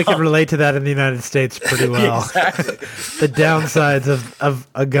we can relate to that in the United States pretty well. Exactly. The downsides of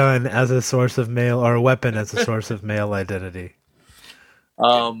a gun as a source of male, or a weapon as a source of male identity.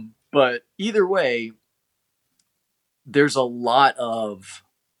 But either way, there's a lot of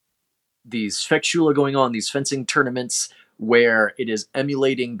these fectula going on, these fencing tournaments, where it is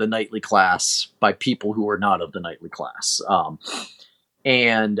emulating the knightly class by people who are not of the knightly class.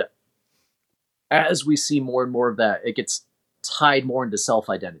 And as we see more and more of that, it gets tied more into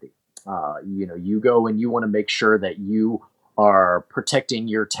self-identity. You go and you want to make sure that you are protecting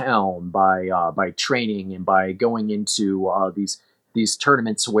your town by training and by going into these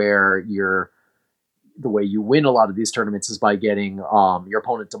tournaments where the way you win a lot of these tournaments is by getting your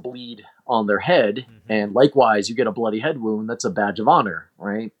opponent to bleed on their head. Mm-hmm. And likewise, you get a bloody head wound. That's a badge of honor,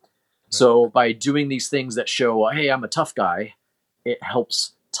 right? So by doing these things that show, hey, I'm a tough guy, it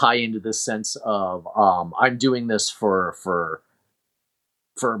helps tie into this sense of I'm doing this for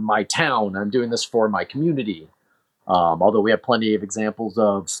my town. I'm doing this for my community. Although we have plenty of examples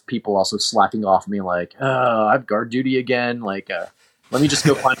of people also slacking off me like, I have guard duty again. Like, let me just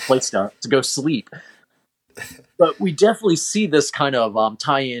go find a place to go sleep. But we definitely see this kind of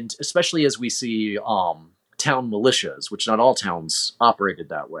tie-in, especially as we see town militias, which not all towns operated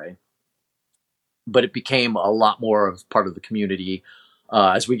that way. But it became a lot more of part of the community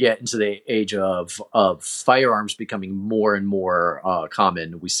as we get into the age of firearms becoming more and more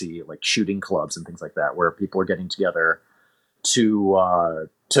common. We see like shooting clubs and things like that, where people are getting together to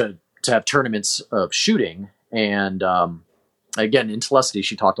have tournaments of shooting. And again, in Telesti,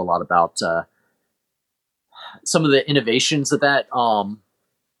 she talked a lot about some of the innovations that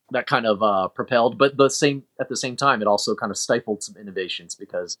kind of propelled, but at the same time, it also kind of stifled some innovations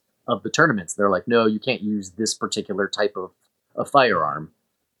because of the tournaments. They're like, no, you can't use this particular type of firearm.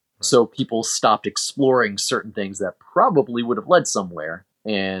 Right. So people stopped exploring certain things that probably would have led somewhere.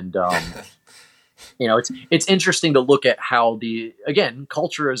 And, it's interesting to look at how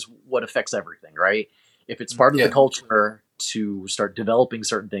culture is what affects everything, right? If it's part of the culture to start developing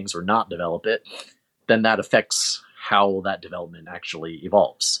certain things or not develop it, then that affects how that development actually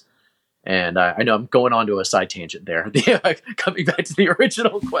evolves. And I know I'm going on to a side tangent there. Coming back to the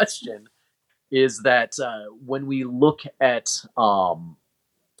original question, is that when we look at how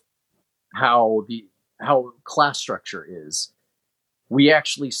class structure is, we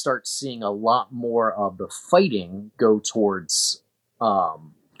actually start seeing a lot more of the fighting go towards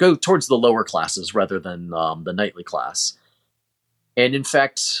the lower classes rather than the knightly class. And in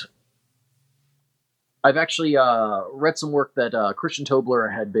fact, I've actually read some work that Christian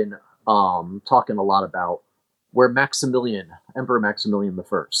Tobler had been talking a lot about, where Emperor Maximilian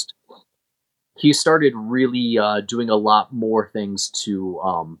I, he started really doing a lot more things to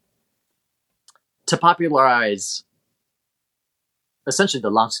popularize essentially the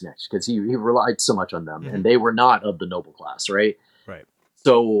Landsknecht, because he relied so much on them, and they were not of the noble class, right? Right.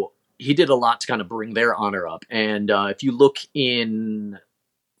 So he did a lot to kind of bring their honor up. And if you look in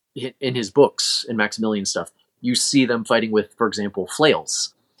his books, in Maximilian stuff, you see them fighting with, for example,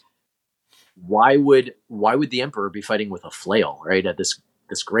 flails. Why would the emperor be fighting with a flail, right? At this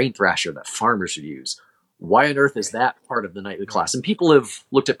grain thrasher that farmers would use? Why on earth is that part of the knightly class? And people have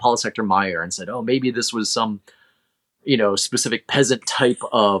looked at Paulus Hector Meyer and said, oh, maybe this was some, specific peasant type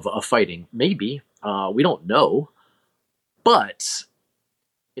of fighting. Maybe. We don't know. But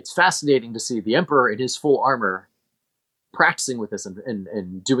it's fascinating to see the emperor in his full armor practicing with this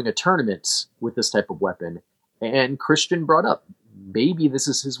and doing a tournament with this type of weapon. And Christian brought up, maybe this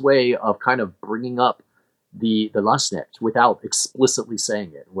is his way of kind of bringing up the Landsknecht without explicitly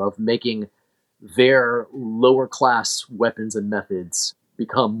saying it, of making their lower class weapons and methods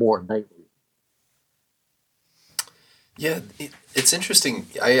become more knightly. Yeah, it's interesting.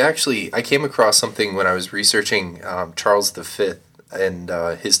 I came across something when I was researching Charles V and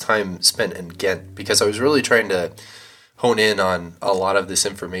his time spent in Ghent, because I was really trying to hone in on a lot of this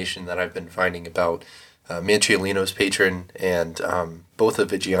information that I've been finding about Manciolino's patron and both of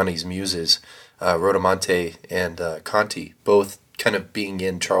Vigiani's muses, Rodomonte and Conti, both kind of being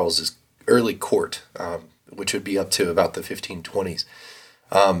in Charles's early court, which would be up to about the 1520s.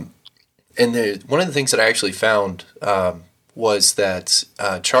 And one of the things that I actually found was that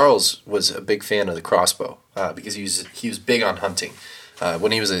Charles was a big fan of the crossbow because he was big on hunting.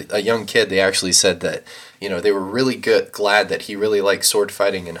 When he was a young kid, they actually said that they were really glad that he really liked sword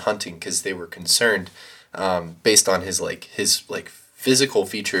fighting and hunting, because they were concerned based on his physical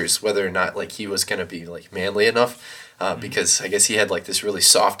features whether or not he was going to be manly enough, because I guess he had this really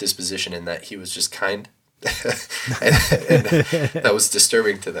soft disposition in that he was just kind. and that was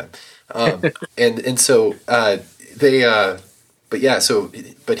disturbing to them. And so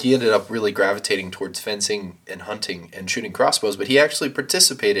but he ended up really gravitating towards fencing and hunting and shooting crossbows. But he actually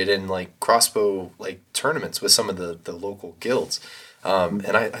participated in crossbow tournaments with some of the local guilds.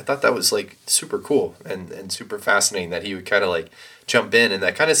 And I thought that was super cool and super fascinating that he would kind of jump in, and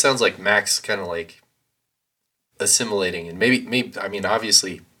that kind of sounds like Max kind of assimilating, and maybe I mean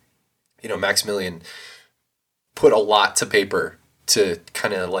obviously, Maximilian put a lot to paper to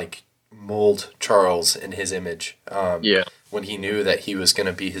kind of mold Charles in his image. When he knew that he was going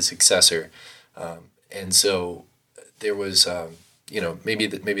to be his successor, and so there was maybe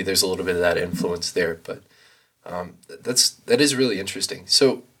there's a little bit of that influence there, but that is really interesting.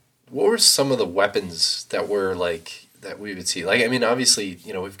 So what were some of the weapons that were that we would see? I mean, obviously,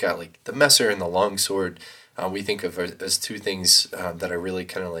 we've got the messer and the longsword. We think of as two things that are really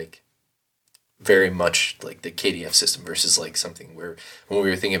kind of very much the KDF system versus something where when we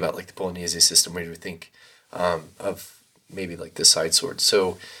were thinking about the Bolognese system, we would think of maybe the sidesword.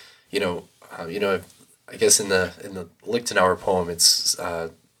 So, I guess in the Lichtenauer poem, it's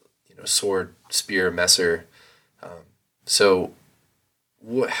sword, spear, messer. So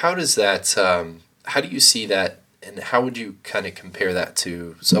how does that? How do you see that, and how would you kind of compare that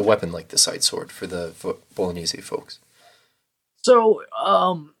to a weapon like the sidesword for the Bolognese folks? So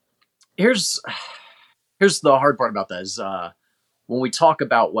here's the hard part about that is when we talk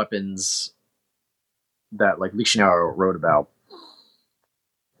about weapons that Lichtenauer wrote about,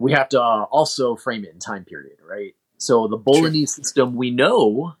 we have to also frame it in time period, right? So the Bolognese system we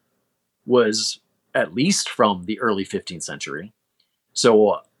know was at least from the early 15th century.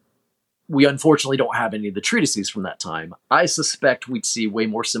 So we unfortunately don't have any of the treatises from that time. I suspect we'd see way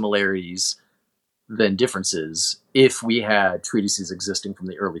more similarities than differences if we had treatises existing from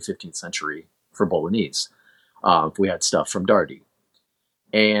the early 15th century for Bolognese. If we had stuff from Dardi.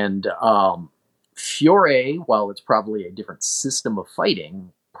 And Fiore, while it's probably a different system of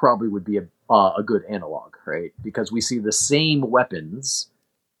fighting, probably would be a good analog, right? Because we see the same weapons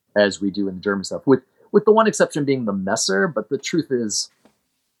as we do in the German stuff, with the one exception being the messer. But the truth is,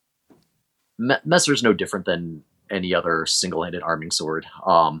 messer's no different than any other single-handed arming sword.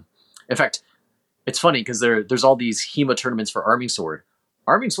 In fact, it's funny because there's all these HEMA tournaments for arming sword.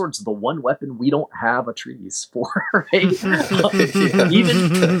 Arming sword's the one weapon we don't have a treatise for, right?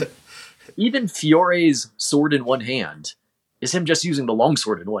 Even Fiore's sword in one hand is him just using the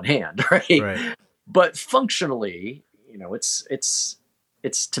longsword in one hand, right? But functionally, it's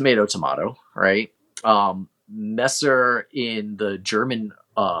tomato, right? Messer in the German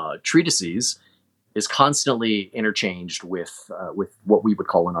treatises is constantly interchanged with what we would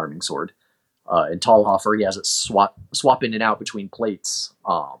call an arming sword. In Talhofer, he has it swap in and out between plates,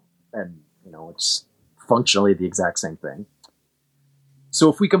 and it's functionally the exact same thing. So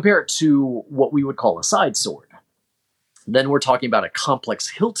if we compare it to what we would call a side sword, then we're talking about a complex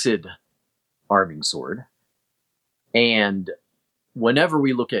hilted arming sword. And whenever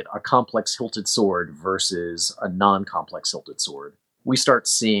we look at a complex hilted sword versus a non-complex hilted sword, we start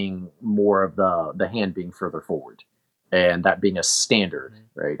seeing more of the hand being further forward, and that being a standard,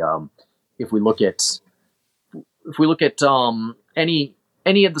 right? If we look at any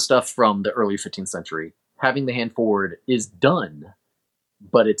of the stuff from the early 15th century, having the hand forward is done,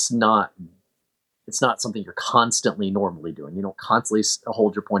 but it's not something you're constantly normally doing. You don't constantly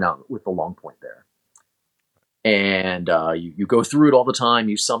hold your point out with the long point there. And you go through it all the time.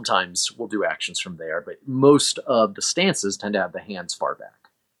 You sometimes will do actions from there, but most of the stances tend to have the hands far back.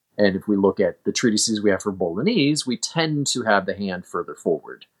 And if we look at the treatises we have for Bolognese, we tend to have the hand further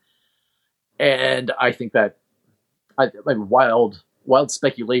forward. And I think that, wild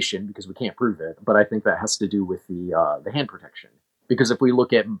speculation, because we can't prove it, but I think that has to do with the hand protection. Because if we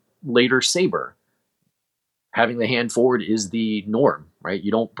look at later saber, having the hand forward is the norm, right?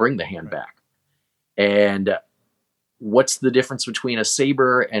 You don't bring the hand back. And what's the difference between a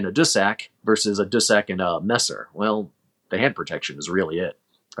saber and a dussac versus a dussac and a messer? Well, the hand protection is really it,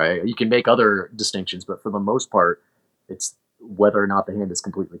 right? You can make other distinctions, but for the most part, it's whether or not the hand is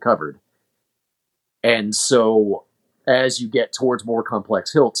completely covered. And so as you get towards more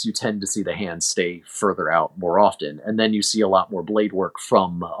complex hilts, you tend to see the hand stay further out more often. And then you see a lot more blade work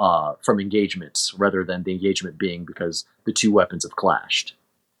from engagements rather than the engagement being because the two weapons have clashed.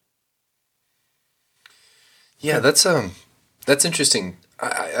 Yeah, that's interesting.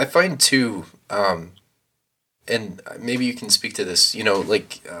 I find too, and maybe you can speak to this.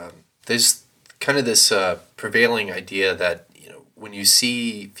 There's kind of this prevailing idea that when you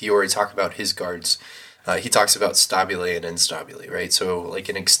see Fiore talk about his guards, he talks about stabile and instabile, right? So like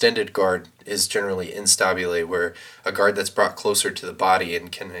an extended guard is generally instabile, where a guard that's brought closer to the body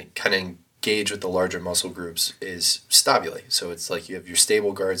and can kind of engage with the larger muscle groups is stabile. So it's like you have your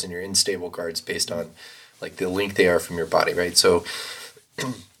stable guards and your unstable guards based on like the length they are from your body, right? So,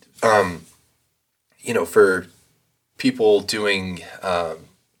 for people doing, I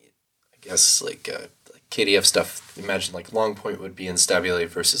guess like KDF stuff, imagine like long point would be instabile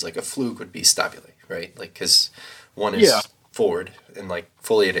versus like a fluke would be stabile, right? Like, because one is forward and like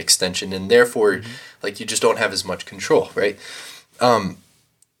fully at extension, and therefore like you just don't have as much control, right?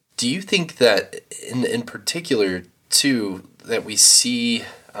 Do you think that in particular too, that we see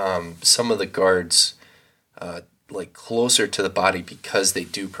some of the guards like closer to the body because they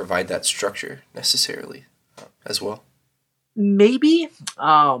do provide that structure necessarily as well? Maybe.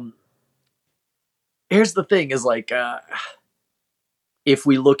 Here's the thing: is like if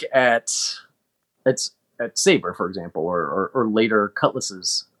we look at saber, for example, or later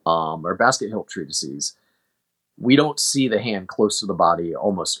cutlasses, or basket hilt treatises, we don't see the hand close to the body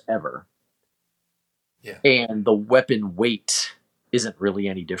almost ever. Yeah, and the weapon weight isn't really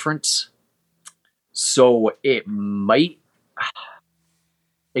any different. So it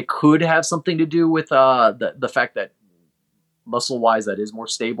could have something to do with the fact that muscle-wise that is more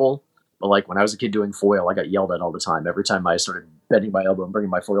stable. But like when I was a kid doing foil, I got yelled at all the time. Every time I started bending my elbow and bringing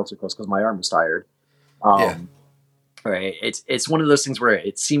my foil too close because my arm was tired. Right. It's one of those things where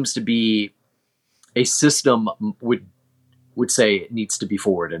it seems to be a system would say it needs to be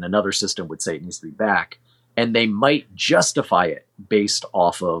forward and another system would say it needs to be back. And they might justify it based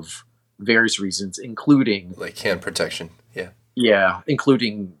off of various reasons, including like hand protection. Yeah,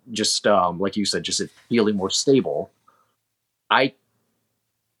 including just like you said, just it feeling more stable. I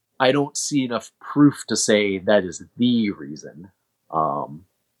don't see enough proof to say that is the reason. But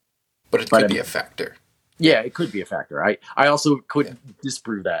it could be a factor. Yeah, it could be a factor. I also couldn't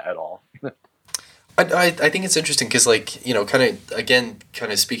disprove that at all. I think it's interesting because, like, kind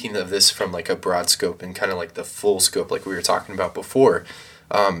of speaking of this from like a broad scope and kind of like the full scope, like we were talking about before.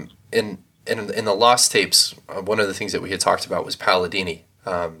 In the Lost Tapes, one of the things that we had talked about was Palladini.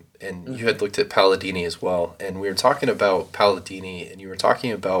 And you had looked at Palladini as well. And we were talking about Palladini, and you were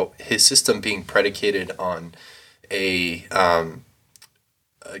talking about his system being predicated on an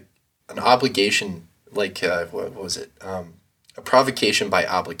obligation, like, what was it? A provocation by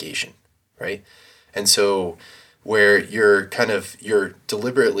obligation, right? And so where you're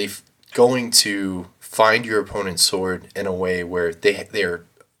deliberately going to find your opponent's sword in a way where they're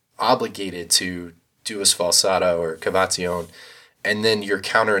obligated to do a sfalsata or cavazione, and then you're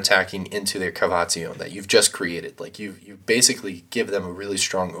counterattacking into their cavazione that you've just created. Like you basically give them a really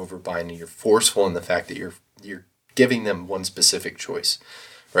strong overbind, and you're forceful in the fact that you're giving them one specific choice,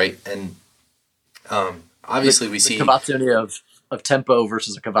 right? And obviously we see cavazione of tempo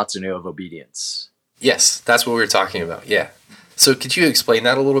versus a cavazione of obedience. Yes, that's what we were talking about. Yeah. So could you explain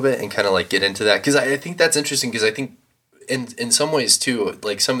that a little bit and kind of like get into that? Because I think that's interesting, because I think in some ways too,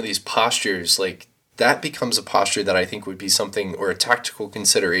 like some of these postures, like that becomes a posture that I think would be something, or a tactical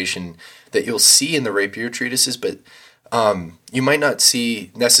consideration that you'll see in the rapier treatises, but you might not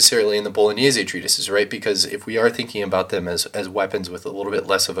see necessarily in the Bolognese treatises, right? Because if we are thinking about them as weapons with a little bit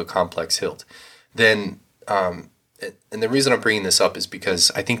less of a complex hilt, then, and the reason I'm bringing this up is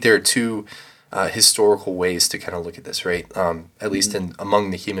because I think there are two historical ways to kind of look at this, right? At least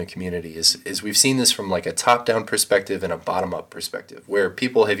among the HEMA community is we've seen this from like a top-down perspective and a bottom-up perspective, where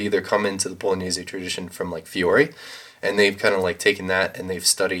people have either come into the Bolognese tradition from like Fiore, and they've kind of like taken that and they've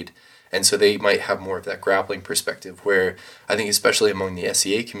studied, and so they might have more of that grappling perspective, where I think especially among the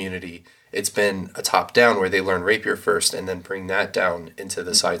SEA community, it's been a top-down where they learn rapier first and then bring that down into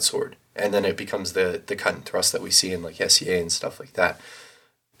the side sword, and then it becomes the cut and thrust that we see in like SEA and stuff like that.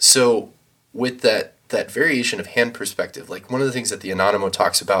 So with that variation of hand perspective, like one of the things that the Anonimo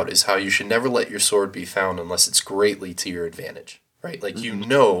talks about is how you should never let your sword be found unless it's greatly to your advantage, right? Like you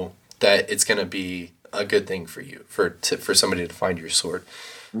know that it's going to be a good thing for you, for somebody to find your sword.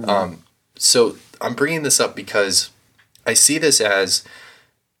 So I'm bringing this up because I see this as,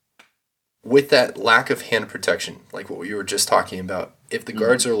 with that lack of hand protection, like what we were just talking about, if the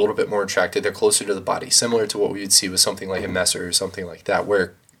guards are a little bit more retracted, they're closer to the body, similar to what we would see with something like a Messer or something like that,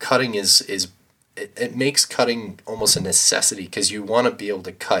 where cutting it makes cutting almost a necessity, because you want to be able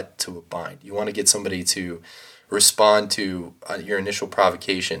to cut to a bind. You want to get somebody to respond to your initial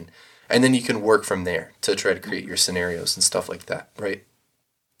provocation, and then you can work from there to try to create your scenarios and stuff like that, right?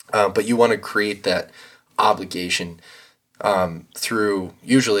 But you want to create that obligation through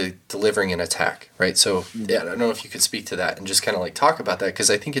usually delivering an attack, right? So yeah, I don't know if you could speak to that and just kind of like talk about that,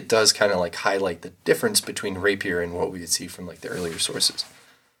 because I think it does kind of like highlight the difference between rapier and what we would see from like the earlier sources.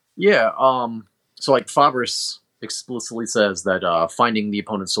 Yeah, so like Fabris explicitly says that finding the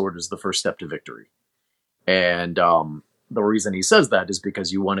opponent's sword is the first step to victory. And the reason he says that is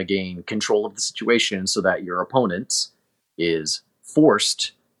because you want to gain control of the situation so that your opponent is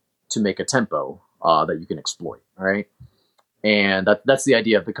forced to make a tempo that you can exploit, all right? And that's the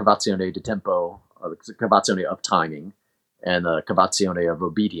idea of the cavazione di tempo, the cavazione of timing, and the cavazione of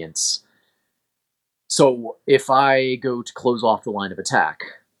obedience. So if I go to close off the line of attack,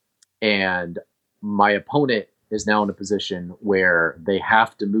 and my opponent is now in a position where they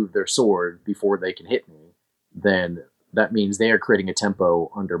have to move their sword before they can hit me, then that means they are creating a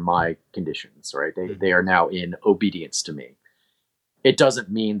tempo under my conditions, right? They are now in obedience to me. It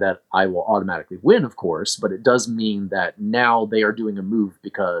doesn't mean that I will automatically win, of course, but it does mean that now they are doing a move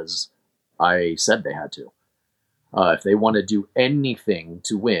because I said they had to. If they want to do anything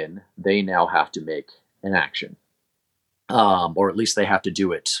to win, they now have to make an action. Or at least they have to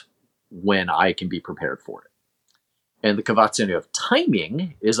do it when I can be prepared for it. And the cavazione of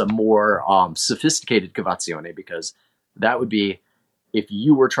timing is a more sophisticated cavazione, because that would be if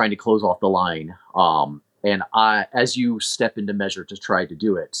you were trying to close off the line, and as you step into measure to try to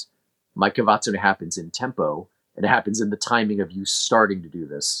do it, my cavazione happens in tempo, and it happens in the timing of you starting to do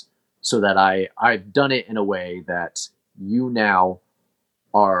this, so that I've done it in a way that you now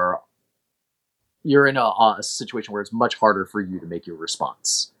you're in a situation where it's much harder for you to make your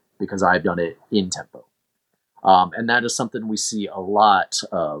response, because I've done it in tempo. And that is something we see a lot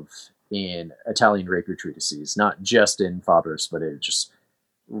of in Italian rapier treatises, not just in Fabris, but it just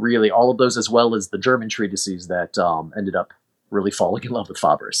really all of those, as well as the German treatises that ended up really falling in love with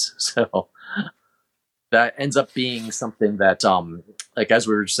Fabris. So that ends up being something that, like as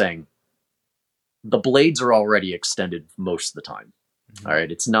we were saying, the blades are already extended most of the time. All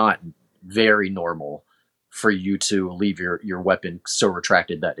right, it's not very normal for you to leave your weapon so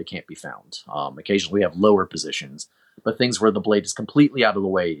retracted that it can't be found. Occasionally we have lower positions, but things where the blade is completely out of the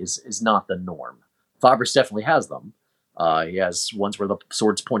way is not the norm. Fabris definitely has them. He has ones where the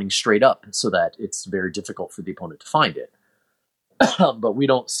sword's pointing straight up so that it's very difficult for the opponent to find it. But we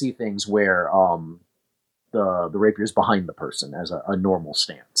don't see things where the rapier is behind the person as a normal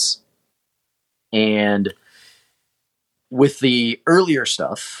stance. And with the earlier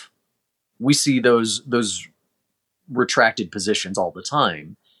stuff, we see those retracted positions all the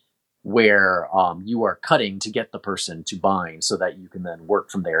time. where you are cutting to get the person to bind so that you can then work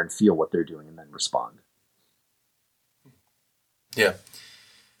from there and feel what they're doing and then respond. Yeah.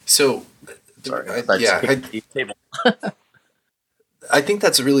 So, I think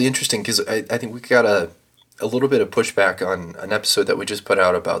that's really interesting because I think we got a little bit of pushback on an episode that we just put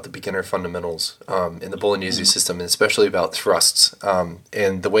out about the beginner fundamentals in the Bolognese system, and especially about thrusts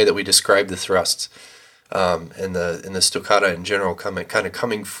and the way that we describe the thrusts and the stoccata in general, kind of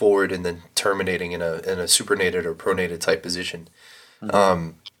coming forward and then terminating in a supernated or pronated type position.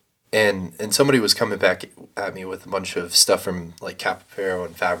 And somebody was coming back at me with a bunch of stuff from like Capapero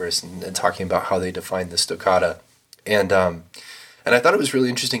and Fabris and talking about how they define the stoccata. And I thought it was really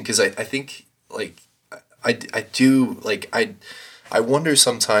interesting because I think like I do like I wonder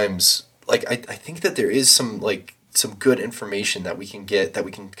sometimes like I think that there is some good information that we can get, that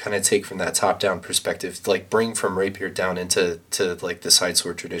we can kind of take from that top down perspective, like bring from rapier down into like the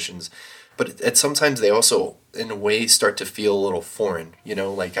sidesword traditions. But sometimes they also, in a way, start to feel a little foreign, you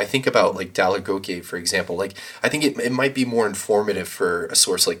know? Like, I think about, like, Dall'Agocchie, for example. Like, I think it might be more informative for a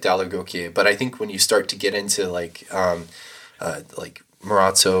source like Dall'Agocchie, but I think when you start to get into, like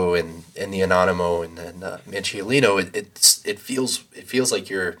Marazzo and the Anonimo and Manciolino, it feels like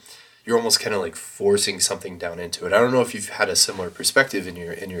you're almost kind of, like, forcing something down into it. I don't know if you've had a similar perspective in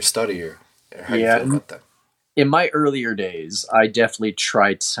your study or how you feel about that. In my earlier days, I definitely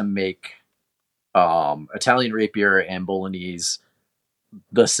tried to make Italian rapier and Bolognese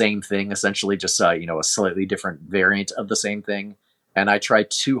the same thing, essentially just a slightly different variant of the same thing. And I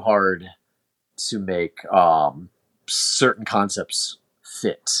tried too hard to make certain concepts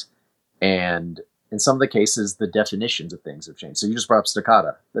fit. And in some of the cases, the definitions of things have changed. So you just brought up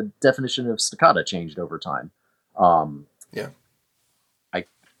stoccata. The definition of stoccata changed over time.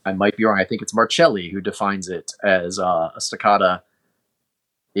 I might be wrong. I think it's Marcelli who defines it as a stoccata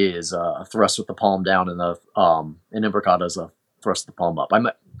is a thrust with the palm down, and an imbricata is a thrust with the palm up.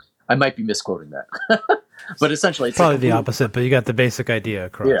 I might be misquoting that, but essentially it's probably the opposite. But you got the basic idea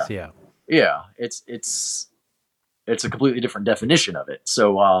across. Yeah. It's a completely different definition of it.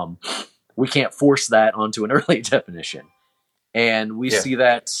 So we can't force that onto an early definition, and we see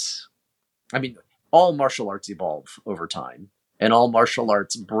that. I mean, all martial arts evolve over time. And all martial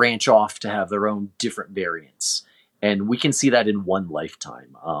arts branch off to have their own different variants. And we can see that in one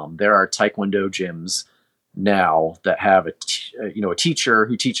lifetime. There are Taekwondo gyms now that have a teacher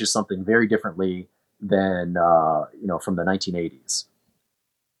who teaches something very differently than, from the 1980s.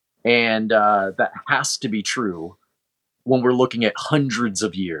 And that has to be true when we're looking at hundreds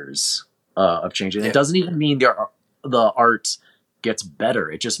of years of change. And it doesn't even mean the art gets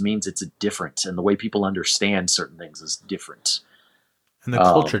better. It just means it's different. And the way people understand certain things is different. And the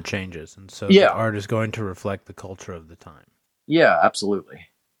culture changes, and so the art is going to reflect the culture of the time. Yeah, absolutely.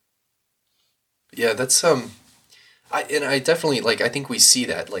 Yeah, that's I definitely I think we see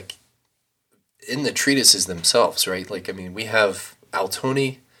that like in the treatises themselves, right? Like I mean, we have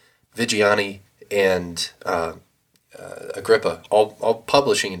Altoni, Vigiani, and Agrippa all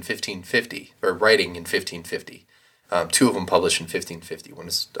publishing in 1550 or writing in 1550. Two of them published in 1550. One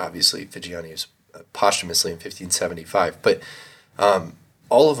is obviously Vigiani is posthumously in 1575, but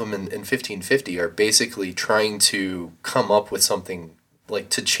all of them in 1550 are basically trying to come up with something like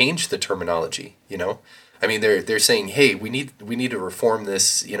to change the terminology, you know? I mean, they're saying, hey, we need to reform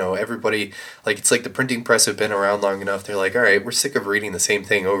this, you know, everybody, like, it's like the printing press have been around long enough. They're like, all right, we're sick of reading the same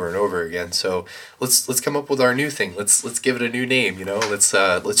thing over and over again. So let's come up with our new thing. Let's give it a new name, you know, let's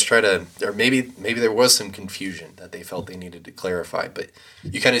try to, or maybe there was some confusion that they felt they needed to clarify, but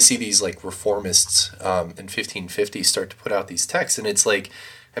you kind of see these like reformists in 1550 start to put out these texts. And it's like,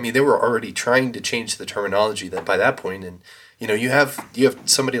 I mean, they were already trying to change the terminology that by that point, and you know, you have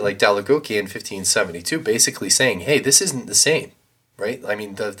somebody like Dall'Agocchie in 1572 basically saying, hey, this isn't the same, right? I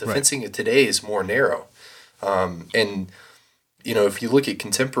mean, the fencing of today is more narrow. And, you know, if you look at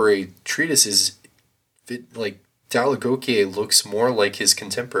contemporary treatises, like Dall'Agocchie looks more like his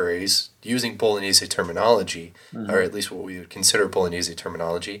contemporaries using Bolognese terminology, or at least what we would consider Bolognese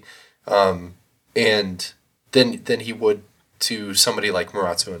terminology, and than he would to somebody like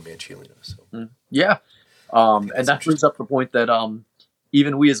Marazzo and Manciolino. So. Yeah. And that brings up the point that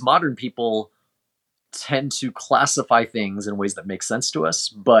even we as modern people tend to classify things in ways that make sense to us.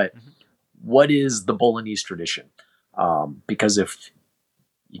 But what is the Bolognese tradition? Because if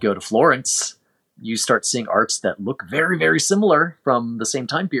you go to Florence, you start seeing arts that look very, very similar from the same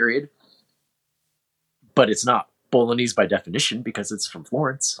time period. But it's not Bolognese by definition because it's from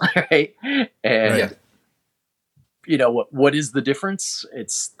Florence, right? And you know, what is the difference?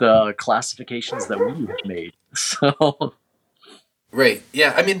 It's the classifications that we have made. So, Right.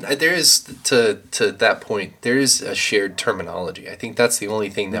 Yeah. I mean, there is to that point. There is a shared terminology. I think that's the only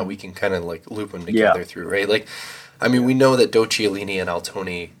thing that we can kind of like loop them together through, right? Like, I mean, we know that Docciolini and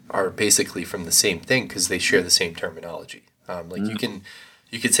Altoni are basically from the same thing because they share the same terminology. Like you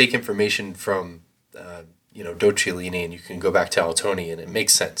could take information from Docciolini and you can go back to Altoni and it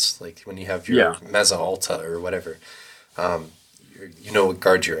makes sense. Like when you have your mezza alta or whatever, you know what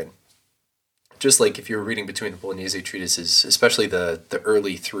guard you're in. Just like if you're reading between the Bolognese treatises, especially the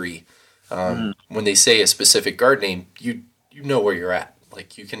early three, when they say a specific guard name, you know where you're at.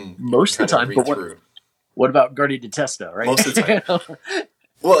 Like you can most of the time. But what about Guardia di Testa? Right, most of the time.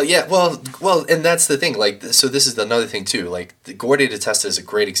 Well, yeah, well, and that's the thing. Like, so this is another thing too. Like, the Guardia di Testa is a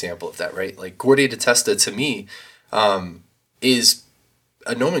great example of that, right? Like, Guardia di Testa to me is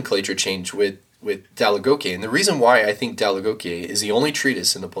a nomenclature change with Dalla Gocchia. And the reason why I think Dalla Gocchia is the only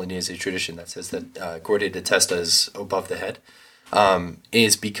treatise in the Bolognese tradition that says that Guardia di Testa is above the head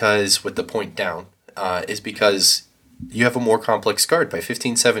is because, with the point down, is because you have a more complex guard by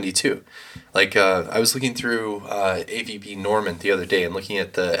 1572. Like, I was looking through AVB Norman the other day and looking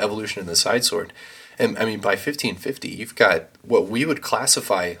at the evolution of the sidesword. And, I mean, by 1550, you've got what we would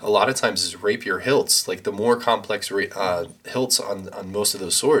classify a lot of times as rapier hilts, like the more complex hilts on most of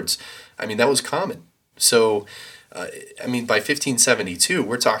those swords. I mean, that was common. So, I mean, by 1572,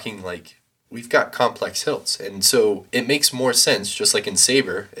 we're talking like we've got complex hilts. And so it makes more sense, just like in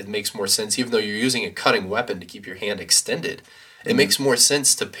saber, it makes more sense, even though you're using a cutting weapon to keep your hand extended, it makes more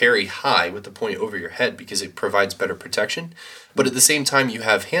sense to parry high with the point over your head because it provides better protection. But at the same time, you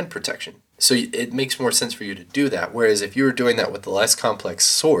have hand protection. So it makes more sense for you to do that. Whereas if you were doing that with the less complex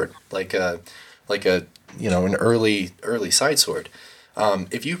sword, like an early side sword,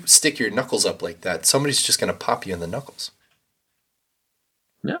 if you stick your knuckles up like that, somebody's just going to pop you in the knuckles.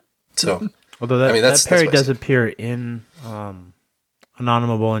 Yeah. So, although that parry does appear in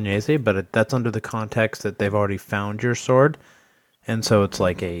Anonimo Bolognese, but that's under the context that they've already found your sword, and so it's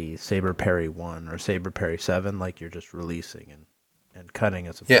like a saber parry 1 or saber parry 7, like you're just releasing and cutting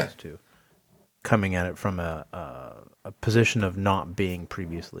as opposed to coming at it from a position of not being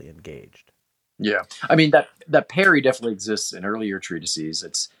previously engaged. Yeah, I mean that parry definitely exists in earlier treatises.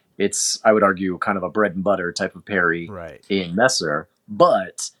 It's I would argue kind of a bread and butter type of parry in Messer,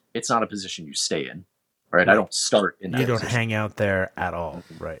 but it's not a position you stay in, right? I don't start in that You don't position. hang out there at all,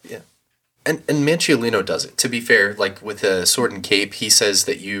 right? Yeah. And Manciolino does it. To be fair, like with a sword and cape, he says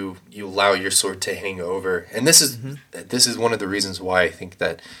that you allow your sword to hang over. And this is one of the reasons why I think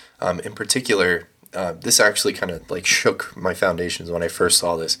that, in particular, this actually kind of like shook my foundations when I first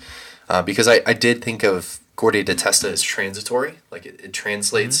saw this. Because I did think of Guardia di Testa as transitory. Like it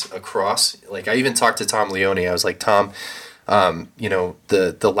translates across. Like I even talked to Tom Leone. I was like, Tom,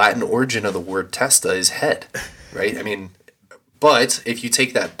 the Latin origin of the word testa is head, right? I mean, but if you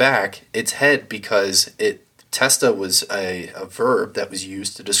take that back, it's head because testa was a verb that was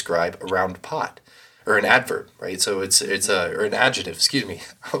used to describe a round pot, or an adverb, right? So it's or an adjective. Excuse me,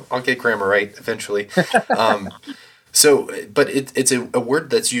 I'll get grammar right eventually. But it's a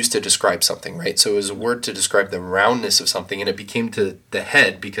word that's used to describe something, right? So it was a word to describe the roundness of something, and it became to the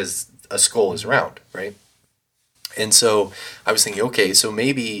head because a skull is round, right? And so I was thinking, okay, so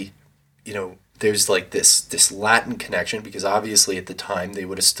maybe, there's like this Latin connection, because obviously at the time they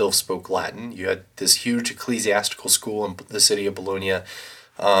would have still spoke Latin. You had this huge ecclesiastical school in the city of Bologna.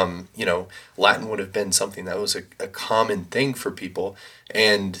 Latin would have been something that was a common thing for people.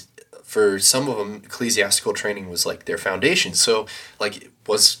 And for some of them, ecclesiastical training was like their foundation. So like,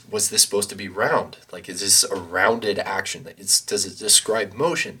 was this supposed to be round? Like, is this a rounded action? Does it describe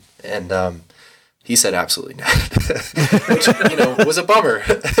motion? And he said absolutely not, which, was a bummer.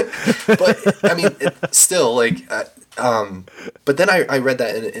 But, I mean, still, like, but then I read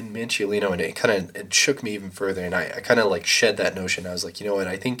that in Manciolino, and it shook me even further, and I kind of, like, shed that notion. I was like, you know what,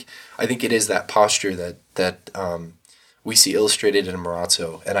 I think it is that posture that we see illustrated in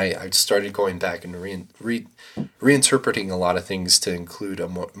Marazzo, and I started going back and reinterpreting a lot of things to include a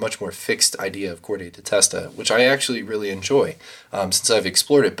much more fixed idea of Guardia di Testa, which I actually really enjoy since I've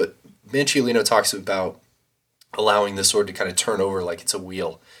explored it. But Manciolino talks about allowing the sword to kind of turn over like it's a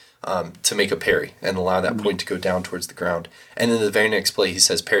wheel to make a parry and allow that point to go down towards the ground. And in the very next play, he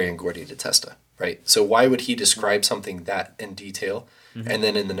says parry and Guardia di Testa, right? So why would he describe something that in detail and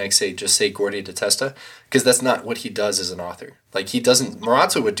then in the next say just say Guardia di Testa? Because that's not what he does as an author. Like he doesn't.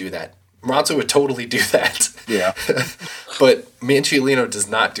 Marazzo would do that. Marazzo would totally do that. Yeah. But Manciolino does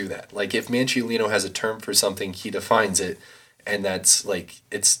not do that. Like if Manciolino has a term for something, he defines it. And that's like,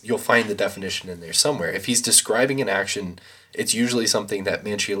 you'll find the definition in there somewhere. If he's describing an action it's usually something that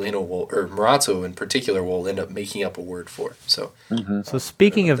Manciolino will, or Marazzo in particular, will end up making up a word for. So, so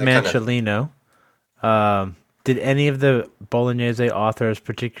speaking of Manciolino, did any of the Bolognese authors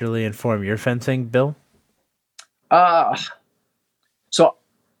particularly inform your fencing, Bill? So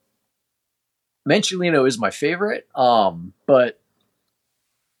Manciolino is my favorite, but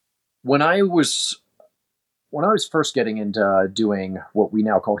when I was first getting into doing what we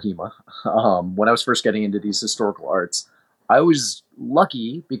now call HEMA, when I was first getting into these historical arts, I was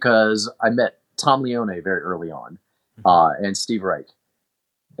lucky because I met Tom Leone very early on, and Steve Reich.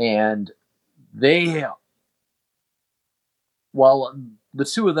 And they, while the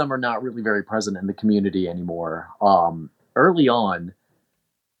two of them are not really very present in the community anymore, early on,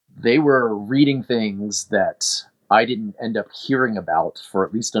 they were reading things that I didn't end up hearing about for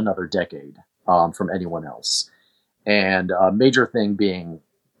at least another decade from anyone else. And a major thing being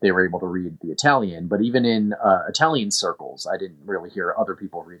they were able to read the Italian, but even in Italian circles, I didn't really hear other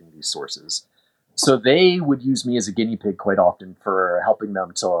people reading these sources. So they would use me as a guinea pig quite often for helping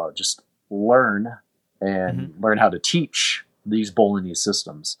them to just learn and learn how to teach these Bolognese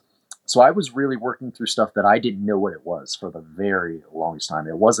systems. So I was really working through stuff that I didn't know what it was for the very longest time.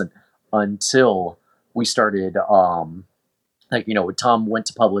 It wasn't until we started, when Tom went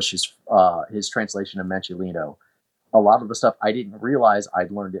to publish his translation of Manciolino, a lot of the stuff I didn't realize I'd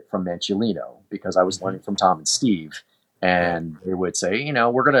learned it from Manciolino because I was learning from Tom and Steve. And they would say,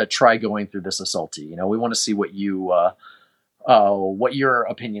 we're going to try going through this Assalti. We want to see what your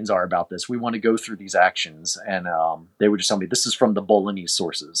opinions are about this. We want to go through these actions. And they would just tell me, this is from the Bolognese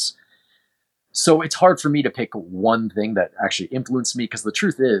sources. So it's hard for me to pick one thing that actually influenced me, because the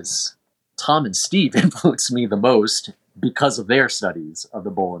truth is, Tom and Steve influenced me the most because of their studies of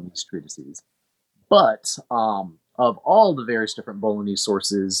the Bolognese treatises. But of all the various different Bolognese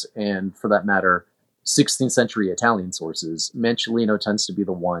sources, and for that matter, 16th century Italian sources, Manciolino tends to be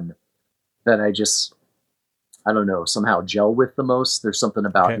the one that I don't know, somehow gel with the most. There's something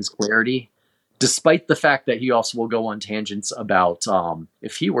about his clarity, despite the fact that he also will go on tangents about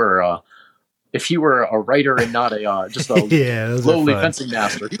if he were a writer and not just a lowly fencing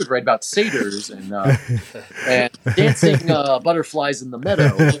master, he would write about satyrs and dancing butterflies in the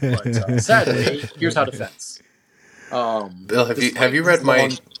meadow. But sadly, here's how to fence. Bill, have you read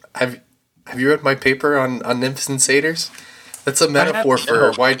my paper on nymphs and satyrs? That's a metaphor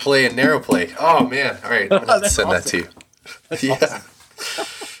for wide play and narrow play. Oh man! All right, I'm gonna send that to you. That's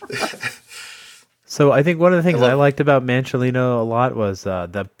awesome. So I think one of the things I liked about Manciolino a lot was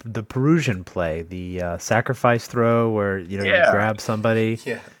the Perusian play, the sacrifice throw, where you grab somebody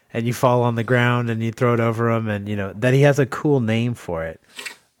and you fall on the ground and you throw it over him, and that he has a cool name for it.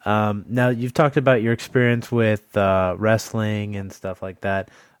 Now you've talked about your experience with wrestling and stuff like that.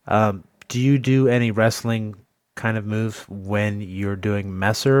 Do you do any wrestling kind of moves when you're doing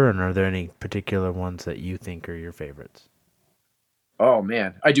Messer, and are there any particular ones that you think are your favorites? Oh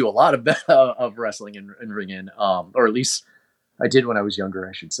man, I do a lot of wrestling and ringing, or at least I did when I was younger,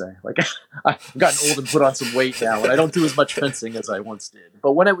 I should say. Like I've gotten old and put on some weight now, and I don't do as much fencing as I once did.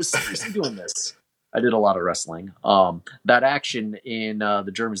 But when I was seriously doing this, I did a lot of wrestling. That action in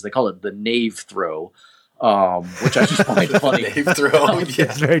the Germans, they call it the knave throw, which I just find funny. Knave throw,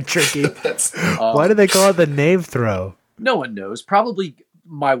 It's very tricky. Why do they call it the knave throw? No one knows. Probably,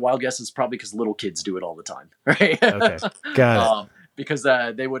 my wild guess is probably because little kids do it all the time, right? Okay, got it. Because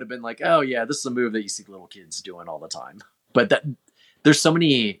they would have been like, oh yeah, this is a move that you see little kids doing all the time. But there's so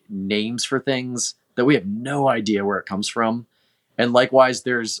many names for things that we have no idea where it comes from. And likewise,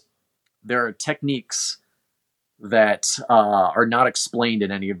 there are techniques that are not explained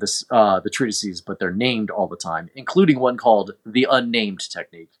in any of the treatises, but they're named all the time, including one called the unnamed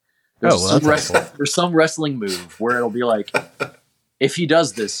technique. There's some wrestling move where it'll be like, if he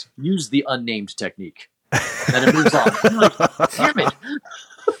does this, use the unnamed technique. And it moves on. I'm like, damn it.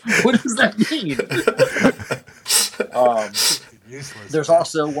 What does that mean? There's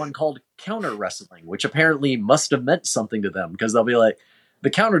also one called counter wrestling, which apparently must have meant something to them, because they'll be like, the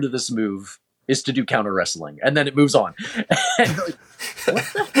counter to this move is to do counter wrestling, and then it moves on. And like,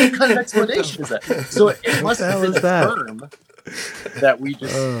 what kind of explanation is that? So it must have been a term that we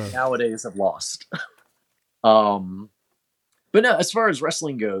just nowadays have lost. But no, as far as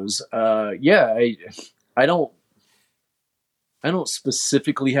wrestling goes, I don't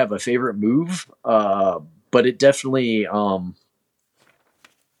specifically have a favorite move, but it definitely,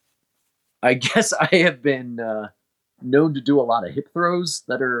 I guess I have been known to do a lot of hip throws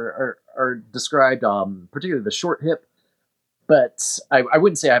that are described, particularly the short hip. But I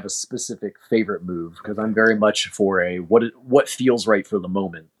wouldn't say I have a specific favorite move, because I'm very much for what feels right for the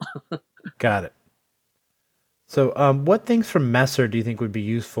moment. Got it. So, what things from Messer do you think would be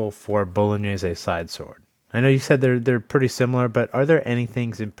useful for Bolognese sidesword? I know you said they're pretty similar, but are there any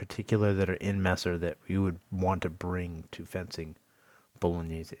things in particular that are in Messer that you would want to bring to fencing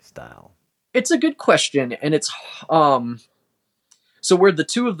Bolognese style? It's a good question, and it's so where the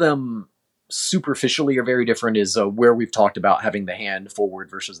two of them superficially are very different is where we've talked about having the hand forward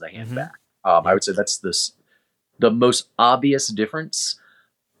versus the hand back. I would say that's the most obvious difference.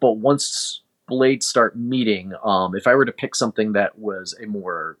 But once blades start meeting, if I were to pick something that was a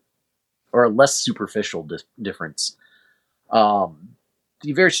more or a less superficial difference, the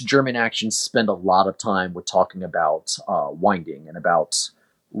various German actions spend a lot of time with talking about winding and about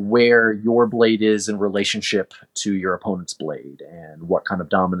where your blade is in relationship to your opponent's blade and what kind of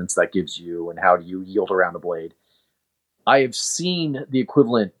dominance that gives you and how do you yield around a blade. I have seen the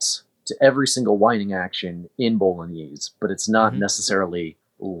equivalent to every single winding action in Bolognese, but it's not necessarily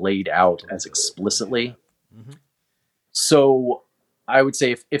laid out as explicitly. So I would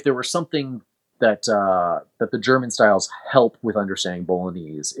say if there were something that the German styles help with understanding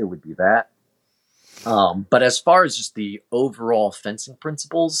Bolognese, it would be that. But as far as just the overall fencing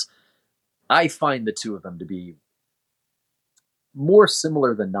principles, I find the two of them to be more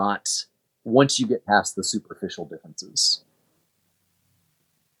similar than not once you get past the superficial differences.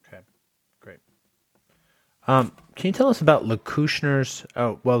 Okay, great. Can you tell us about Le Kushner's?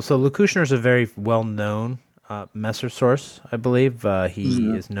 Oh, well, so Le Kushner's a very well-known Messer source, I believe.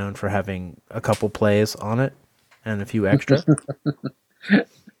 He is known for having a couple plays on it and a few extra.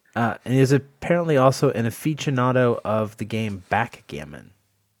 And he is apparently also an aficionado of the game backgammon.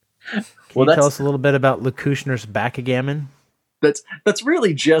 Can you tell us a little bit about Le Kushner's backgammon? That's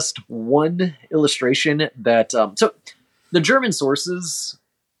really just one illustration that... so the German sources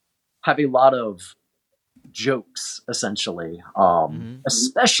have a lot of jokes, essentially,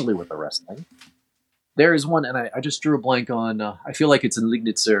 especially with the wrestling. There is one, and I just drew a blank on, I feel like it's in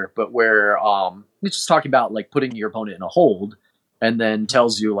Lignitzer, but where it's just talking about like putting your opponent in a hold, and then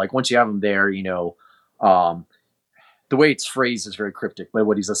tells you, like, once you have him there, you know, the way it's phrased is very cryptic, but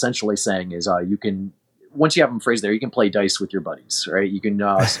what he's essentially saying is you can, once you have him phrased there, you can play dice with your buddies, right? You can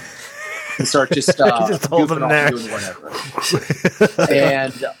start just hold them there. Doing whatever.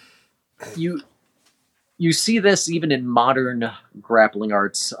 And you see this even in modern grappling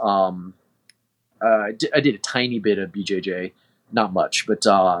arts. I did a tiny bit of BJJ, not much, but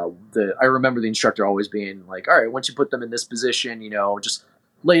I remember the instructor always being like, all right, once you put them in this position, you know, just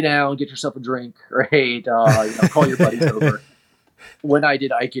lay down, get yourself a drink, right? Call your buddies over. When I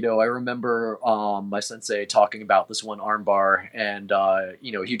did Aikido, I remember my sensei talking about this one arm bar, and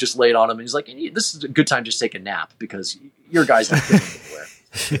he just laid on him, and he's like, this is a good time to just take a nap because your guy's not going anywhere.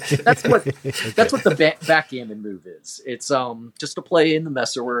 That's what the backgammon move is. It's just a play in the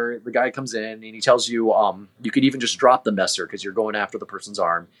messer where the guy comes in and he tells you you could even just drop the messer because you're going after the person's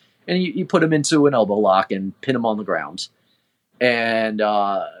arm, and you put him into an elbow lock and pin him on the ground, and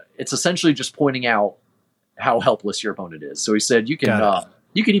it's essentially just pointing out how helpless your opponent is. So he said you can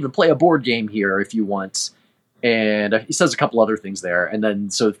even play a board game here if you want, and he says a couple other things there, and then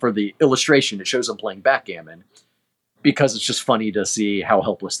so for the illustration it shows him playing backgammon, because it's just funny to see how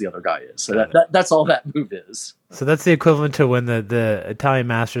helpless the other guy is. So that's all that move is. So that's the equivalent to when the Italian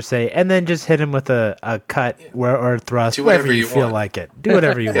masters say, and then just hit him with a cut or a thrust, wherever you feel like it. Do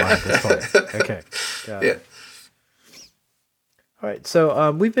whatever you want at this point. Okay. Yeah. All right.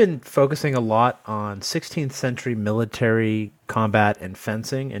 So we've been focusing a lot on 16th century military combat and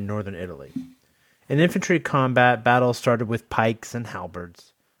fencing in northern Italy. In infantry combat, battles started with pikes and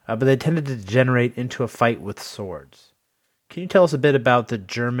halberds, but they tended to degenerate into a fight with swords. Can you tell us a bit about the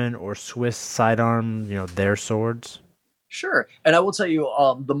German or Swiss sidearm, their swords? Sure. And I will tell you,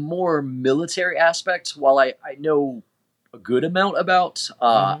 the more military aspect, while I know a good amount about,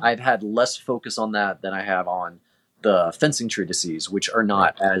 I've had less focus on that than I have on the fencing treatises, which are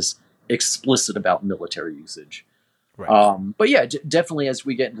not as explicit about military usage. Right. But yeah, definitely as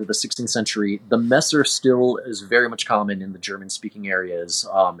we get into the 16th century, the Messer still is very much common in the German-speaking areas,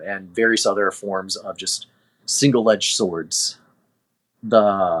 and various other forms of just single-edged swords.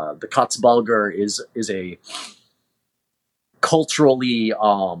 The Katzbalger is a culturally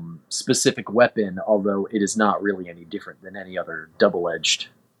specific weapon, although it is not really any different than any other double-edged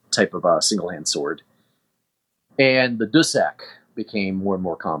type of single-hand sword. And the Dussack became more and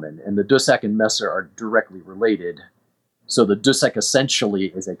more common, and the Dussack and Messer are directly related. So the Dussack essentially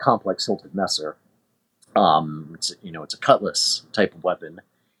is a complex hilted Messer. It's a cutlass type of weapon,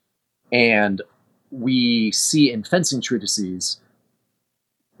 and we see in fencing treatises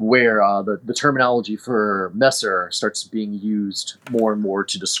where the terminology for Messer starts being used more and more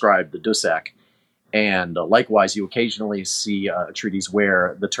to describe the Dussack. And likewise, you occasionally see treaties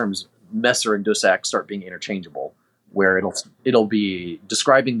where the terms messer and dusak start being interchangeable, where it'll be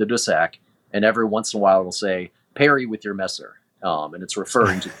describing the dusak, and every once in a while it'll say parry with your messer, and it's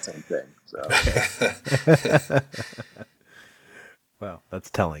referring to the same thing. So, wow, that's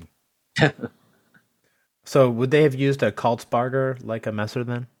telling. So, would they have used a Kaltsbarger like a messer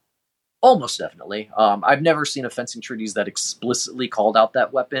then? Almost definitely. I've never seen a fencing treatise that explicitly called out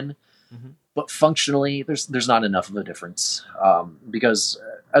that weapon. Mm-hmm. But functionally, there's not enough of a difference because,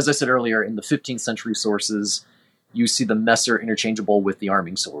 as I said earlier, in the 15th century sources, you see the messer interchangeable with the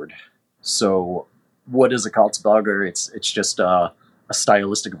arming sword. So, what is a Kaltsbarger? It's just a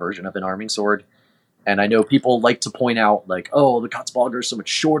stylistic version of an arming sword. And I know people like to point out, like, oh, the Kaltsbarger is so much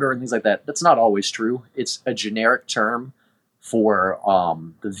shorter and things like that. That's not always true. It's a generic term for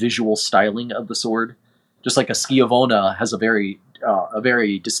the visual styling of the sword. Just like a Schiavona has a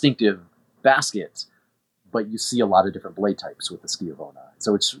very distinctive basket, but you see a lot of different blade types with the Schiavona.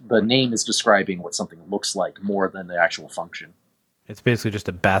 So the name is describing what something looks like more than the actual function. It's basically just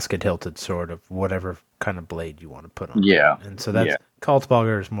a basket-hilted sword of whatever kind of blade you want to put on. Yeah. And so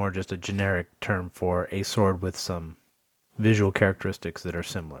Kaltsbarger is more just a generic term for a sword with some visual characteristics that are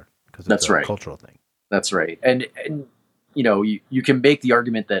similar, because it's a cultural thing. That's right. And you know, you can make the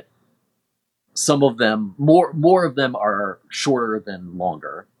argument that some of them, more of them are shorter than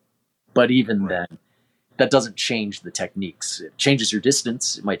longer. But even then, that doesn't change the techniques. It changes your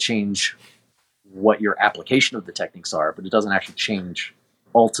distance. It might change what your application of the techniques are, but it doesn't actually change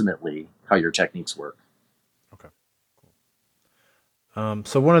ultimately how your techniques work. Okay, cool.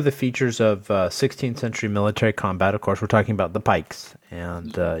 So one of the features of 16th century military combat, of course, we're talking about the pikes.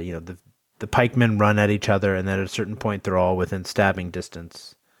 And, the pikemen run at each other, and then at a certain point, they're all within stabbing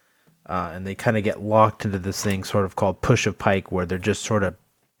distance. And they kind of get locked into this thing sort of called push of pike, where they're just sort of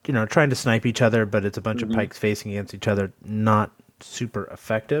trying to snipe each other, but it's a bunch of pikes facing against each other, not super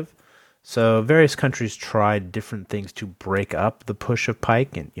effective. So various countries tried different things to break up the push of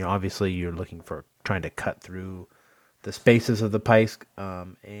pike, and obviously you're looking for trying to cut through the spaces of the pikes.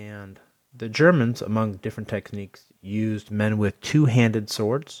 And the Germans, among different techniques, used men with two-handed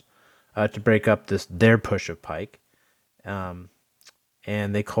swords to break up their push of pike, and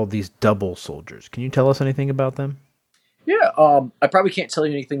they called these double soldiers. Can you tell us anything about them? Yeah, I probably can't tell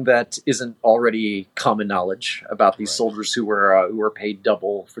you anything that isn't already common knowledge about these soldiers who were paid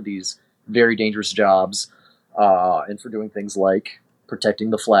double for these very dangerous jobs, and for doing things like protecting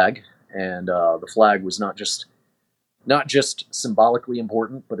the flag. And the flag was not just symbolically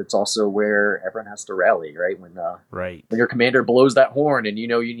important, but it's also where everyone has to rally, right? When your commander blows that horn and you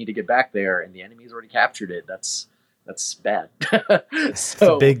need to get back there, and the enemy's already captured it, that's bad. It's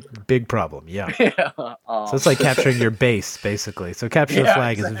a big problem. Yeah. So it's like capturing your base, basically. So capture the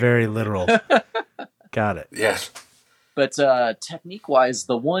flag is very literal. Got it. Yeah. But technique-wise,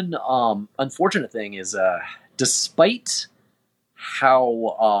 the one unfortunate thing is, despite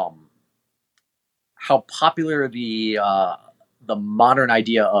how popular the modern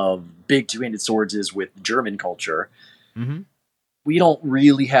idea of big two-handed swords is with German culture, we don't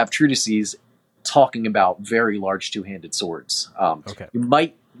really have treatises talking about very large two-handed swords.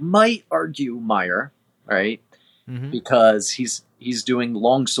 You might argue Meyer, right? Because he's doing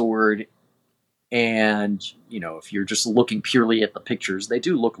longsword, and if you're just looking purely at the pictures, they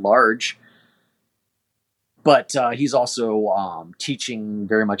do look large. But he's also teaching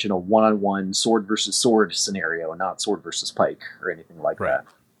very much in a one-on-one sword versus sword scenario, and not sword versus pike or anything like that.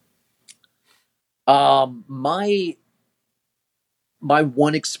 My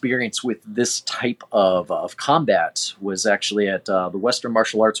one experience with this type of combat was actually at the Western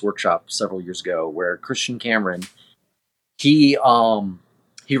Martial Arts Workshop several years ago, where Christian Cameron, he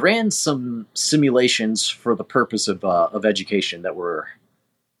ran some simulations for the purpose of education that were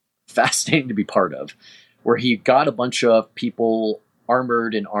fascinating to be part of, where he got a bunch of people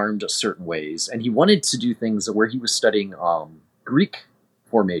armored and armed certain ways, and he wanted to do things where he was studying Greek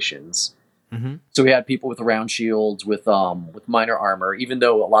formations. So we had people with round shields, with minor armor, even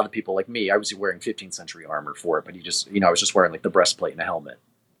though a lot of people like me, I was wearing 15th century armor for it, but I was just wearing like the breastplate and a helmet.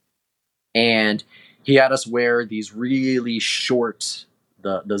 And he had us wear these really short,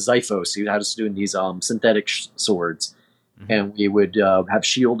 the Xiphos. He had us doing these synthetic swords, and we would have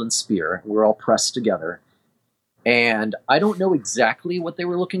shield and spear. We were all pressed together. And I don't know exactly what they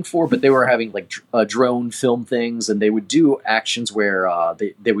were looking for, but they were having like drone film things, and they would do actions where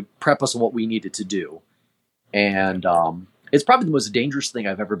they would prep us on what we needed to do. And it's probably the most dangerous thing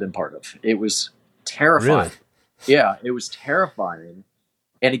I've ever been part of. It was terrifying. Really? Yeah, it was terrifying.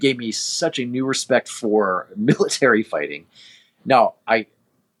 And it gave me such a new respect for military fighting. Now,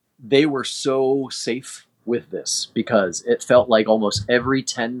 they were so safe with this because it felt like almost every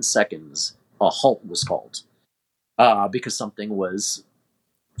 10 seconds a halt was called because something was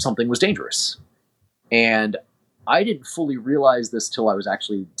dangerous. And I didn't fully realize this till I was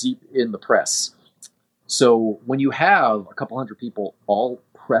actually deep in the press. So when you have a couple hundred people all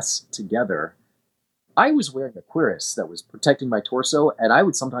pressed together, I was wearing a cuirass that was protecting my torso, and I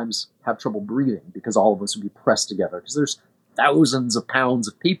would sometimes have trouble breathing because all of us would be pressed together because there's thousands of pounds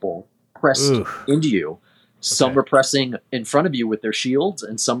of people pressed into you. Some are pressing in front of you with their shields,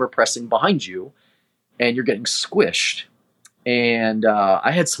 and some are pressing behind you, and you're getting squished. And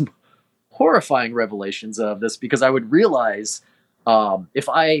I had some horrifying revelations of this because I would realize if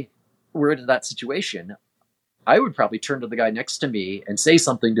I were in that situation, I would probably turn to the guy next to me and say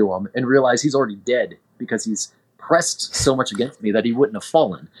something to him and realize he's already dead because he's pressed so much against me that he wouldn't have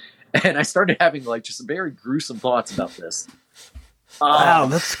fallen. And I started having like just very gruesome thoughts about this. Wow,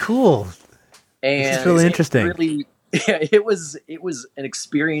 that's cool. And it's really interesting. Really, yeah, it was an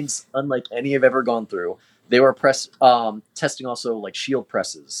experience unlike any I've ever gone through. They were testing also like shield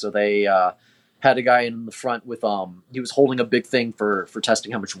presses. So they had a guy in the front with he was holding a big thing for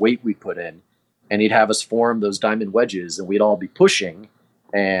testing how much weight we put in. And he'd have us form those diamond wedges, and we'd all be pushing,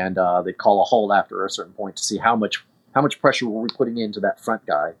 and they'd call a halt after a certain point to see how much pressure were we putting into that front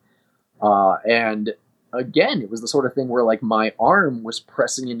guy. And again, it was the sort of thing where like my arm was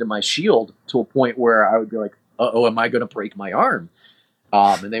pressing into my shield to a point where I would be like, "Uh-oh, am I going to break my arm?"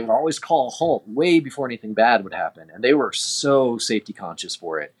 And they would always call a halt way before anything bad would happen, and they were so safety conscious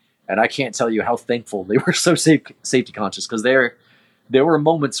for it. And I can't tell you how thankful they were so safety conscious because there were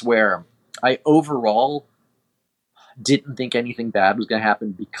moments where I overall didn't think anything bad was going to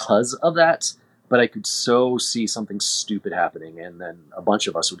happen because of that, but I could so see something stupid happening, and then a bunch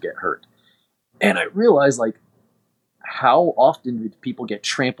of us would get hurt. And I realized, like, how often did people get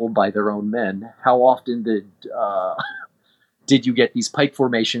trampled by their own men? How often did you get these pike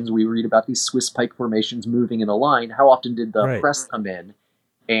formations? We read about these Swiss pike formations moving in a line. How often did the press come in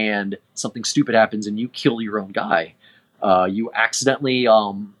and something stupid happens and you kill your own guy? You accidentally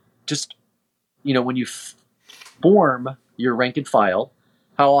when you form your rank and file,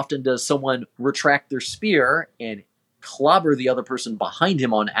 how often does someone retract their spear and clobber the other person behind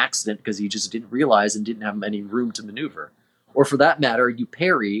him on accident because he just didn't realize and didn't have any room to maneuver? Or for that matter, you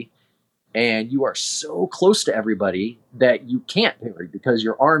parry and you are so close to everybody that you can't parry because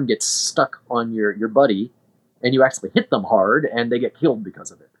your arm gets stuck on your buddy and you actually hit them hard and they get killed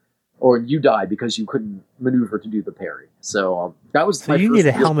because of it. Or you die because you couldn't maneuver to do the parry. So that was. So you need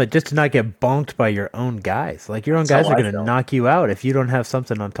a helmet just to not get bonked by your own guys. Like your own guys are going to knock you out if you don't have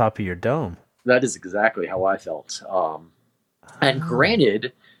something on top of your dome. That is exactly how I felt. And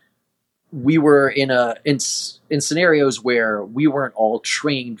granted, we were in scenarios where we weren't all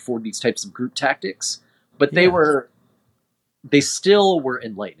trained for these types of group tactics, but they still were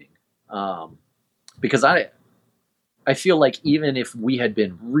enlightening. Because I feel like even if we had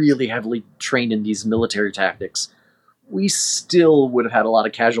been really heavily trained in these military tactics, we still would have had a lot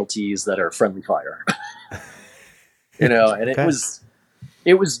of casualties that are friendly fire. And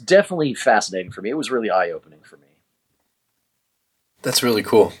it was definitely fascinating for me. It was really eye-opening for me. That's really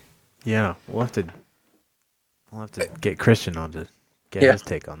cool. Yeah, we'll have to get Christian on to get his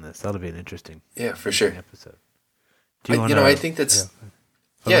take on this. That'll be an interesting for sure episode. I think that's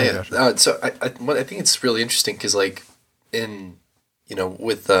so I think it's really interesting because like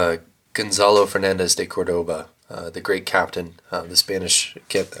with Gonzalo Fernandez de Cordoba, the great captain, the Spanish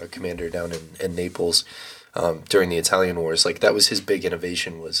commander down in Naples during the Italian Wars, like that was his big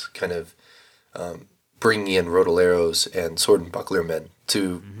innovation, was kind of bringing in rodoleros and sword and buckler men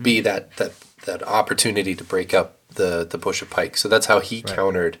to be that opportunity to break up the push of pike. So that's how he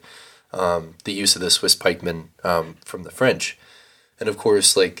countered the use of the Swiss pikemen from the French. And of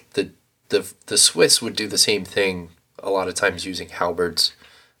course, like the Swiss would do the same thing a lot of times using halberds.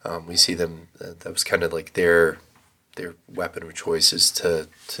 We see them, that was kind of like their weapon of choice, is to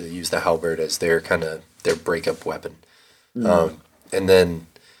use the halberd as their breakup weapon. And then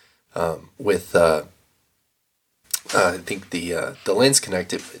with I think the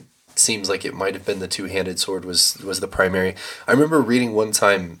Landsknecht, it seems like it might have been the two-handed sword was the primary. I remember reading one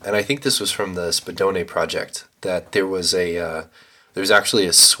time, and I think this was from the Spadone project, that there was there's actually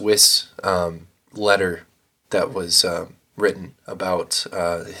a Swiss letter that was written about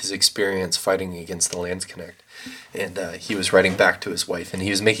his experience fighting against the Landsknecht. And he was writing back to his wife, and he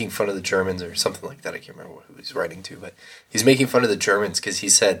was making fun of the Germans or something like that. I can't remember who he was writing to, but he's making fun of the Germans because he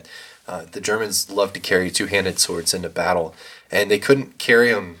said the Germans loved to carry two-handed swords into battle, and they couldn't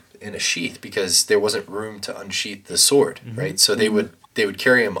carry them in a sheath because there wasn't room to unsheath the sword, right? So they would they would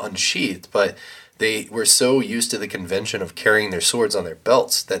carry them unsheathed, but they were so used to the convention of carrying their swords on their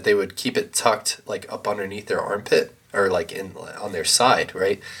belts that they would keep it tucked like up underneath their armpit or like in on their side,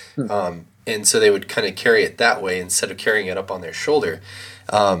 right? And so they would kind of carry it that way instead of carrying it up on their shoulder.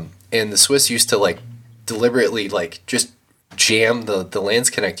 And the Swiss used to like deliberately like just jam the lance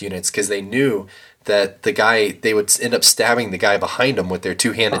connect units because they knew that they would end up stabbing the guy behind them with their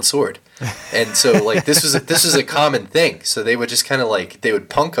two-handed sword. And so like this was a common thing. So they would just kind of like, they would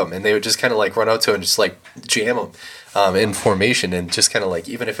punk them and they would just kind of like run out to him and just like jam them in formation, and just kind of like,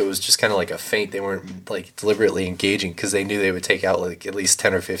 even if it was just kind of like a feint, they weren't like deliberately engaging because they knew they would take out like at least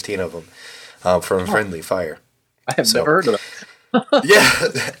 10 or 15 of them from friendly fire. I have never heard of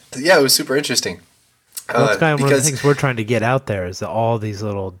that. Yeah, it was super interesting. Well, that's kind of one of the things we're trying to get out there is all these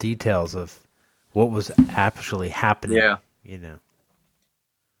little details of what was actually happening. Yeah. You know.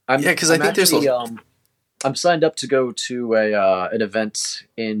 Because I think there's I'm signed up to go to an event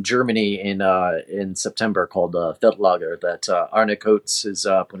in Germany in September called Feldlager that Arne Coates is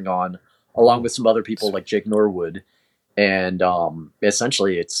putting on, along with some other people like Jake Norwood, and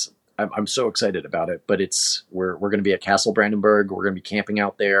essentially I'm so excited about it. But we're going to be at Castle Brandenburg. We're going to be camping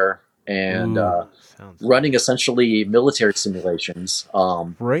out there and running essentially military simulations.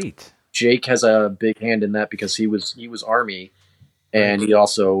 Great. Jake has a big hand in that because he was Army, and he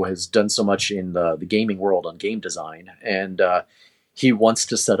also has done so much in the gaming world on game design. And he wants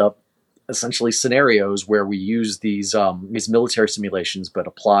to set up essentially scenarios where we use these military simulations, but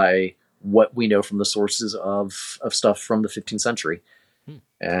apply what we know from the sources of stuff from the 15th century.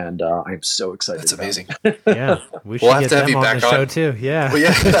 And I'm so excited. That's amazing. Yeah, we'll have to have you back on the show too. Yeah. Well,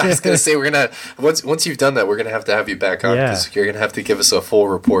 yeah. I was gonna say we're gonna once you've done that, we're gonna have you back on because you're gonna have to give us a full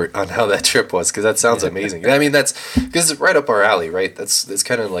report on how that trip was, because that sounds amazing. And I mean, that's because it's right up our alley, right? That's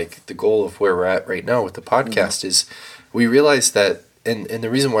kind of like the goal of where we're at right now with the podcast is we realize that, and the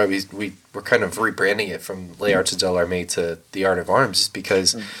reason why we're kind of rebranding it from Les Arts de l'Armée to the Art of Arms is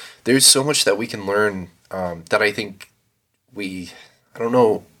because there's so much that we can learn that I think I don't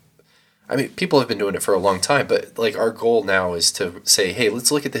know. I mean, people have been doing it for a long time, but like our goal now is to say, hey,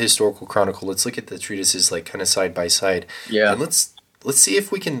 let's look at the historical chronicle. Let's look at the treatises like kind of side by side. Yeah. And let's see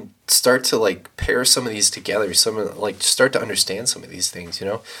if we can start to like pair some of these together. Start to understand some of these things, you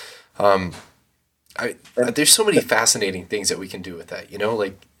know? There's so many fascinating things that we can do with that, you know?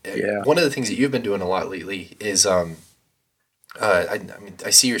 Like one of the things that you've been doing a lot lately is, I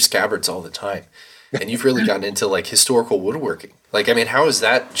see your scabbards all the time. And you've really gotten into like historical woodworking. Like, I mean, how has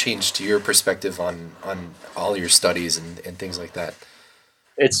that changed your perspective on all your studies and things like that?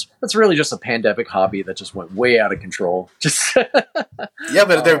 It's really just a pandemic hobby that just went way out of control. Just yeah,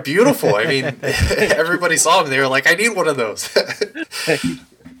 but they're beautiful. I mean, everybody saw them. They were like, I need one of those.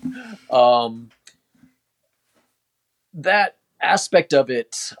 That aspect of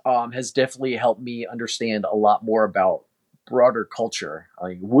it has definitely helped me understand a lot more about broader culture. I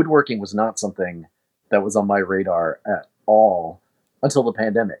mean, woodworking was not something that was on my radar at all until the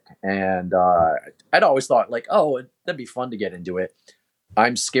pandemic. And I'd always thought like, oh, that'd be fun to get into it.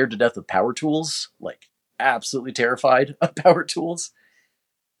 I'm scared to death of power tools, like absolutely terrified of power tools.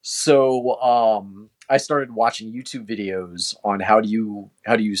 So I started watching YouTube videos on how do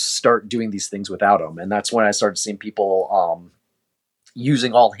you start doing these things without them. And that's when I started seeing people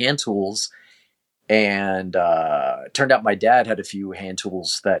using all hand tools. And it turned out my dad had a few hand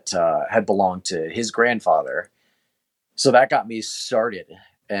tools that had belonged to his grandfather. So that got me started.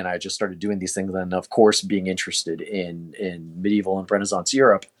 And I just started doing these things. And of course, being interested in medieval and Renaissance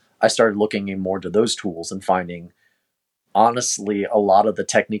Europe, I started looking more into those tools and finding, honestly, a lot of the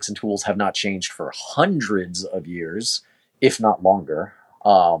techniques and tools have not changed for hundreds of years, if not longer.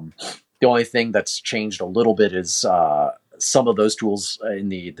 The only thing that's changed a little bit is some of those tools in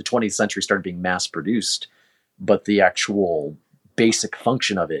the 20th century started being mass produced, but the actual basic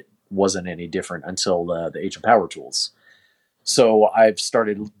function of it wasn't any different until the age of power tools. So I've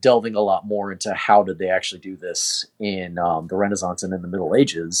started delving a lot more into how did they actually do this in the Renaissance and in the Middle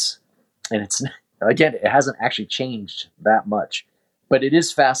Ages. And it's, again, it hasn't actually changed that much, but it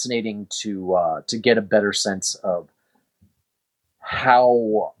is fascinating to get a better sense of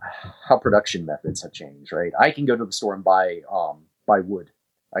how production methods have changed, right? I can go to the store and buy wood.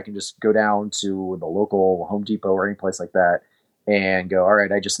 I can just go down to the local Home Depot or any place like that and go, all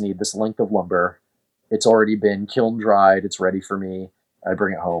right, I just need this length of lumber. It's already been kiln dried. It's ready for me. I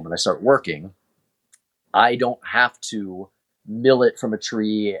bring it home and I start working. I don't have to mill it from a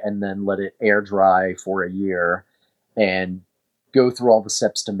tree and then let it air dry for a year and go through all the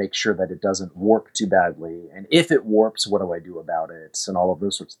steps to make sure that it doesn't warp too badly. And if it warps, what do I do about it? And all of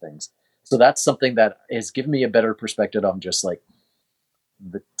those sorts of things. So that's something that has given me a better perspective on just like,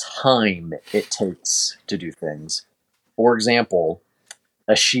 the time it takes to do things. For example,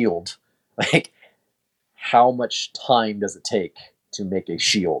 a shield. Like, how much time does it take to make a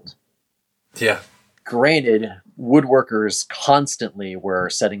shield? Yeah. Granted, woodworkers constantly were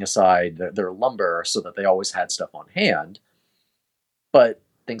setting aside their lumber so that they always had stuff on hand. But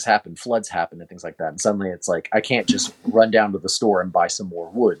things happen, floods happen, and things like that. And suddenly it's like, I can't just run down to the store and buy some more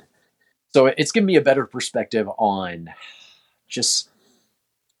wood. So it's given me a better perspective on just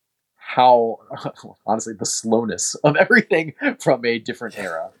how, honestly, the slowness of everything from a different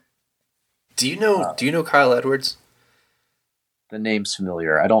era. Do you know Kyle Edwards? The name's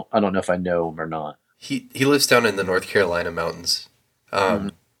familiar. I don't know if I know him or not. He lives down in the North Carolina mountains.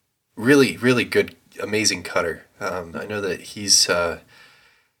 Really, really good, amazing cutter. I know that he's.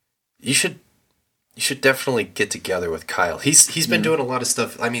 You should definitely get together with Kyle. He's been doing a lot of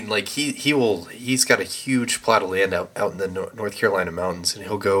stuff. I mean, like he's got a huge plot of land out in the North Carolina mountains, and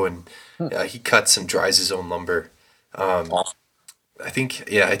he'll go and he cuts and dries his own lumber. Awesome. I think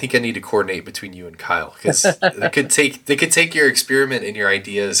I need to coordinate between you and Kyle, because they could take your experiment and your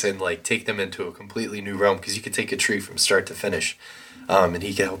ideas and like take them into a completely new realm, because you could take a tree from start to finish, and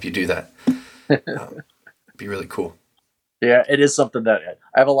he can help you do that. Be really cool. Yeah, it is something that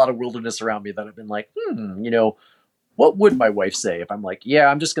I have a lot of wilderness around me that I've been like, what would my wife say if I'm like, yeah,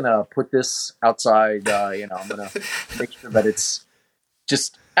 I'm just gonna put this outside, I'm gonna make sure that it's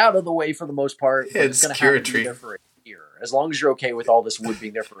just out of the way for the most part. Yeah, it's gonna have to be there for a year. As long as you're okay with all this wood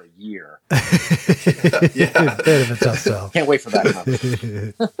being there for a year. Yeah. Bit of a tough sell. Can't wait for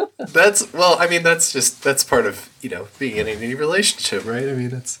that. That's part of, being in any relationship, right? I mean,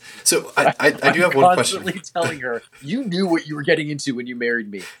 that's so. I do have one question. Constantly telling her, you knew what you were getting into when you married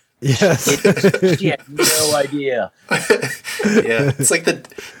me. Yes. She had no idea. Yeah, it's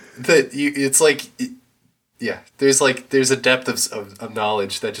like there's a depth of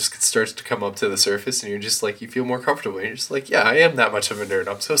knowledge that just starts to come up to the surface, and you're just like, you feel more comfortable. You're just like, yeah, I am that much of a nerd.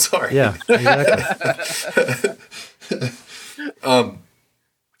 I'm so sorry. Yeah, exactly.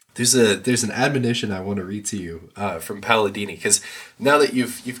 There's an admonition I want to read to you from Palladini, because now that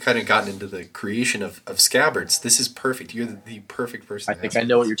you've kind of gotten into the creation of scabbards, this is perfect. You're the perfect person. I think I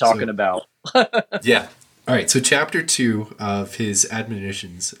know what you're talking about. Yeah. All right. So chapter 2 of his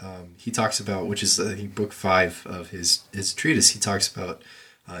admonitions, he talks about, which is book 5 of his treatise. He talks about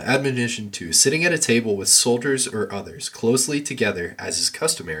admonition 2: sitting at a table with soldiers or others closely together, as is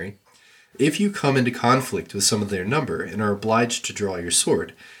customary. If you come into conflict with some of their number and are obliged to draw your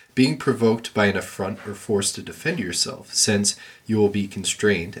sword, being provoked by an affront or forced to defend yourself, since you will be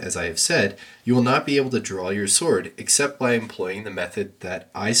constrained, as I have said, you will not be able to draw your sword except by employing the method that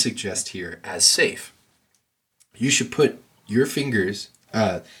I suggest here as safe. You should put your fingers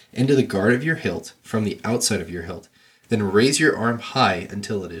into the guard of your hilt from the outside of your hilt, then raise your arm high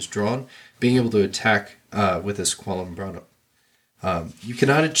until it is drawn, being able to attack with a squalembrano. You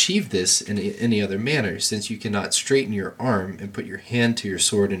cannot achieve this in any other manner, since you cannot straighten your arm and put your hand to your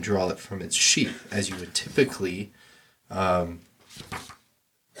sword and draw it from its sheath, as you would typically. Why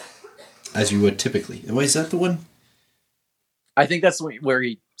is that the one? I think that's where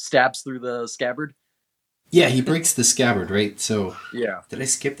he stabs through the scabbard. Yeah, he breaks the scabbard, right? So yeah. Did I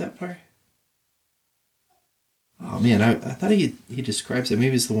skip that part? Oh man, I thought he describes it.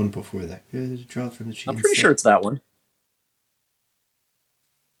 Maybe it's the one before that. Draw it from the sheath. I'm pretty sure it's that one.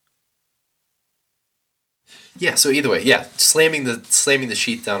 Yeah, so either way, yeah, slamming the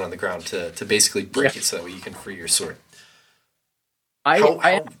sheath down on the ground to basically break it so that way you can free your sword. I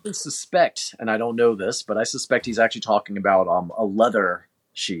actually suspect, and I don't know this, but I suspect he's actually talking about a leather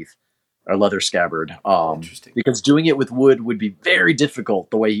sheath, or leather scabbard. Interesting. Because doing it with wood would be very difficult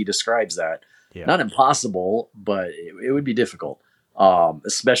the way he describes that. Yeah. Not impossible, but it would be difficult.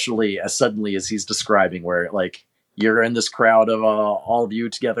 Especially as suddenly as he's describing, where like you're in this crowd of all of you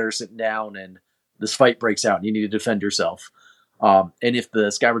together sitting down, and this fight breaks out and you need to defend yourself. And if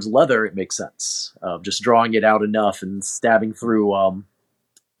the scabbard's leather, it makes sense. Just drawing it out enough and stabbing through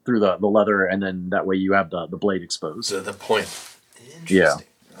the leather, and then that way you have the blade exposed. So the point. Interesting. Yeah.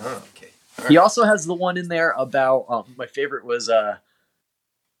 Oh, okay. All right. He also has the one in there about, my favorite was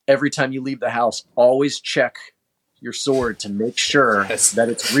every time you leave the house, always check your sword to make sure that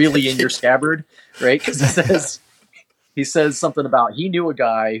it's really in your scabbard, right? Because he says something about he knew a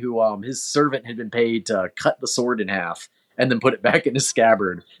guy who his servant had been paid to cut the sword in half and then put it back in his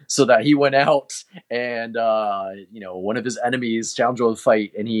scabbard, so that he went out and one of his enemies challenged him to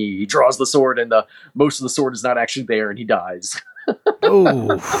fight, and he draws the sword, and most of the sword is not actually there, and he dies.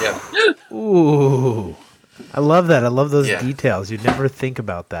 Oh, yeah. Ooh. I love that. I love those details. You never think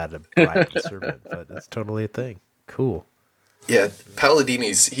about that, a bribed servant, but it's totally a thing. Cool. Yeah,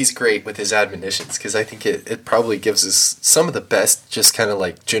 Palladini's, he's great with his admonitions because I think it probably gives us some of the best just kind of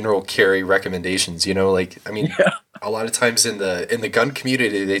like general carry recommendations, like, I mean, a lot of times in the gun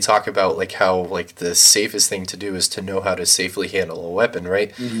community, they talk about like how like the safest thing to do is to know how to safely handle a weapon,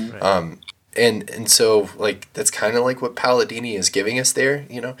 right? Mm-hmm. Right. And so, like, that's kind of like what Palladini is giving us there,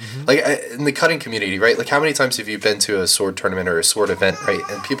 Like, in the cutting community, right? Like, how many times have you been to a sword tournament or a sword event, right?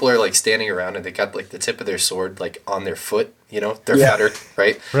 And people are, like, standing around and they got, like, the tip of their sword, like, on their foot, their fetter,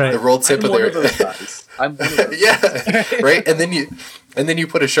 right? Right. The rolled tip of their... I'm one of those. Yeah, right? And then you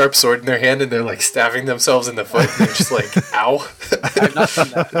put a sharp sword in their hand and they're, like, stabbing themselves in the foot and they're just like, ow. I've not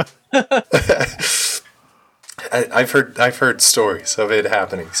done that. I've heard stories of it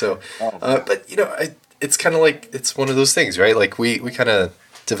happening. So, but it's kind of like it's one of those things, right? Like we kind of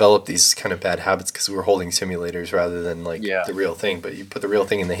develop these kind of bad habits because we're holding simulators rather than like the real thing. But you put the real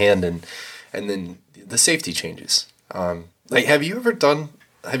thing in the hand, and then the safety changes. Like, have you done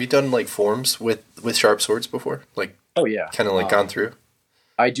like forms with sharp swords before? Like, oh yeah, kind of like gone through.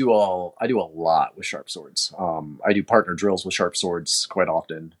 I do a lot with sharp swords. I do partner drills with sharp swords quite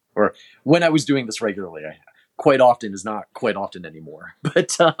often, or when I was doing this regularly. Quite often is not quite often anymore.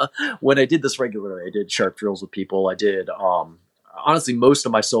 But when I did this regularly, I did sharp drills with people. I did, honestly, most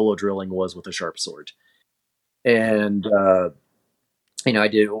of my solo drilling was with a sharp sword. And, I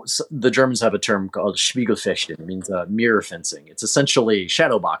did, the Germans have a term called Spiegelfechten. It means mirror fencing. It's essentially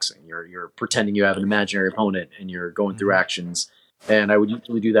shadow boxing. You're pretending you have an imaginary opponent and you're going through actions. And I would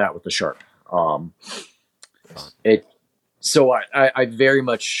usually do that with the sharp. So I very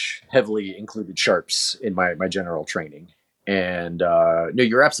much heavily included sharps in my general training. And no,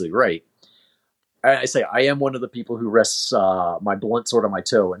 you're absolutely right. I say I am one of the people who rests my blunt sword on my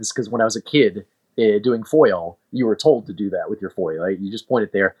toe. And it's because when I was a kid doing foil, you were told to do that with your foil. Right? You just point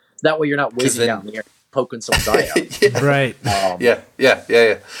it there. That way you're not waving out in the air, poking someone's eye out. Yeah. Right.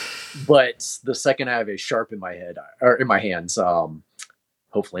 Yeah. But the second I have a sharp in my head, or in my hands,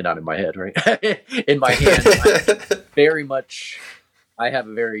 hopefully not in my head, right? In my hand, I have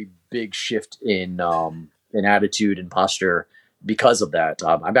a very big shift in attitude and posture because of that.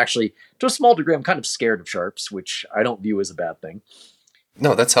 I'm actually, to a small degree, I'm kind of scared of sharps, which I don't view as a bad thing.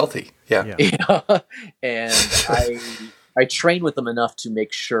 No, that's healthy. Yeah. And I train with them enough to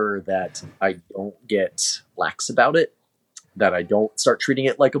make sure that I don't get lax about it, that I don't start treating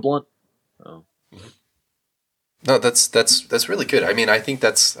it like a blunt. Oh. No, that's really good. I mean, I think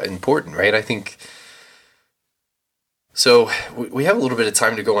that's important, right? I think so. We have a little bit of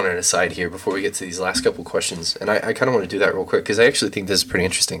time to go on an aside here before we get to these last couple questions, and I kind of want to do that real quick because I actually think this is pretty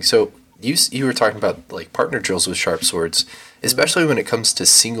interesting. So you were talking about like partner drills with sharp swords, especially when it comes to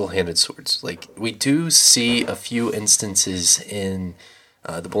single-handed swords. Like we do see a few instances in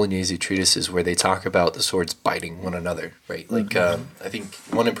the Bolognese treatises where they talk about the swords biting one another, right? Like I think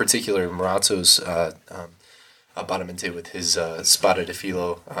one in particular, Marazzo's Badamente with his Spada di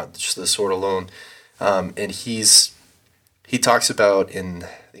Filo, just the sword alone, and he talks about in,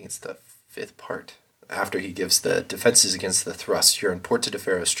 I think it's the 5th part, after he gives the defenses against the thrust, you're in Porta di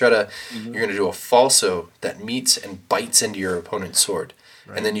Ferro Stretta, you're going to do a falso that meets and bites into your opponent's sword,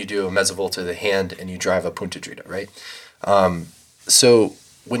 and then you do a mezzovolta of the hand and you drive a punta dritta, right? So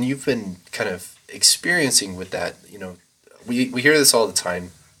when you've been kind of experiencing with that, we hear this all the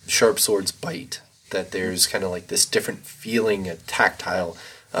time, sharp swords bite, that there's kind of like this different feeling, a tactile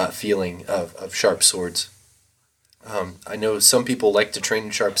feeling of sharp swords. I know some people like to train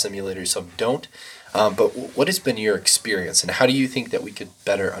in sharp simulators, some don't. But what has been your experience, and how do you think that we could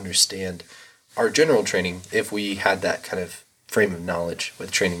better understand our general training if we had that kind of frame of knowledge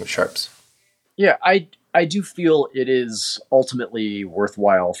with training with sharps? Yeah, I do feel it is ultimately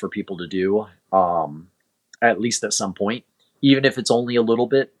worthwhile for people to do, at least at some point, even if it's only a little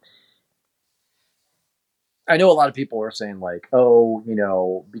bit. I know a lot of people are saying like, oh,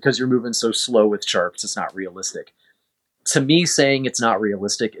 because you're moving so slow with sharps, it's not realistic. To me, saying it's not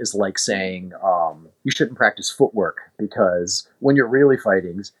realistic is like saying you shouldn't practice footwork because when you're really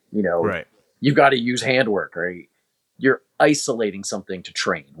fighting, right, you've got to use handwork, right? You're isolating something to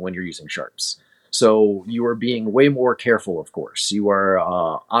train when you're using sharps. So you are being way more careful, of course. You are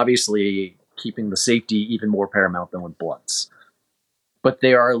obviously keeping the safety even more paramount than with blunts. But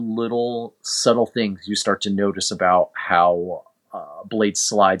there are little subtle things you start to notice about how blade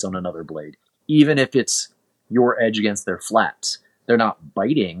slides on another blade. Even if it's your edge against their flat, they're not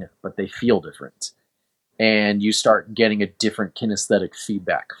biting, but they feel different. And you start getting a different kinesthetic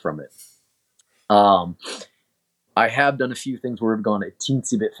feedback from it. I have done a few things where we've gone a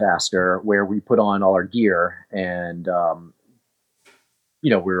teensy bit faster, where we put on all our gear and, we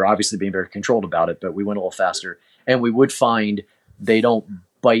were obviously being very controlled about it, but we went a little faster. And we would find they don't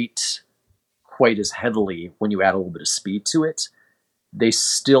bite quite as heavily when you add a little bit of speed to it. They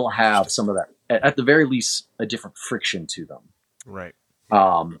still have some of that, at the very least, a different friction to them. Right.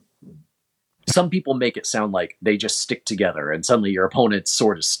 Some people make it sound like they just stick together and suddenly your opponent's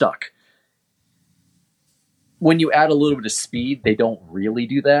sword is stuck. When you add a little bit of speed, they don't really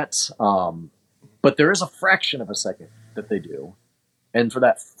do that. But there is a fraction of a second that they do. And for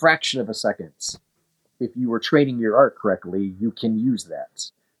that fraction of a second, if you were training your art correctly, you can use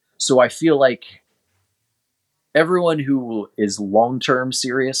that. So I feel like everyone who is long-term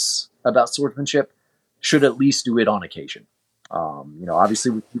serious about swordsmanship should at least do it on occasion.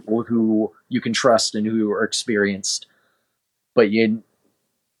 Obviously with people who you can trust and who are experienced, but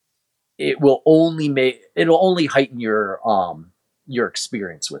it'll only heighten your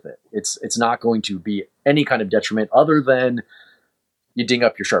experience with it. It's not going to be any kind of detriment other than you ding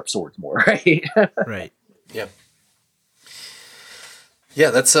up your sharp swords more, right? Right. Yeah.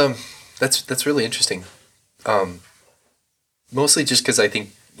 Yeah, that's really interesting. Mostly just because I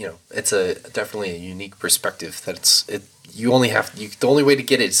think it's definitely a unique perspective. The only way to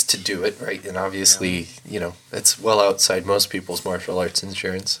get it is to do it, right? And obviously, it's well outside most people's martial arts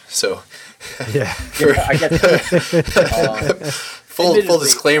insurance. So, yeah, I guess. Full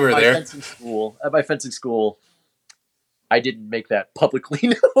disclaimer there. At my fencing school, I didn't make that publicly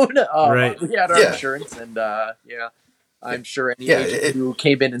known. Right. We had our insurance, and I'm sure any agent who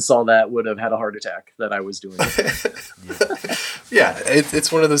came in and saw that would have had a heart attack that I was doing it. Yeah,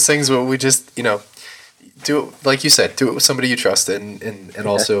 it's one of those things where we just, do it, like you said, do it with somebody you trust, and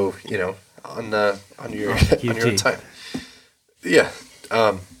also, on your own time. Yeah.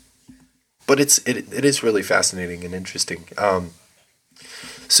 But it is really fascinating and interesting.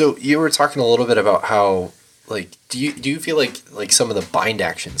 So you were talking a little bit about how, like, do you feel like some of the bind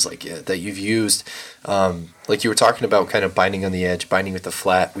actions that you've used, like you were talking about kind of binding on the edge, binding with the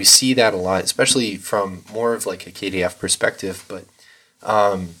flat, we see that a lot, especially from more of like a KDF perspective, but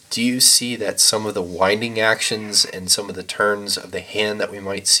do you see that some of the winding actions and some of the turns of the hand that we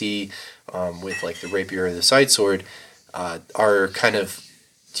might see with like the rapier or the sidesword are kind of,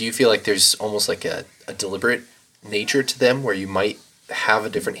 do you feel like there's almost like a deliberate nature to them where you might have a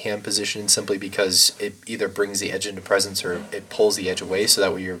different hand position simply because it either brings the edge into presence or it pulls the edge away so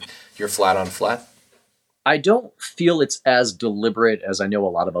that way you're flat on flat? I don't feel it's as deliberate as I know a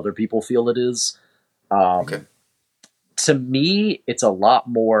lot of other people feel it is. Okay. To me, it's a lot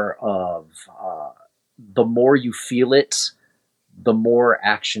more of the more you feel it, the more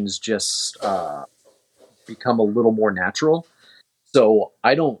actions just become a little more natural. So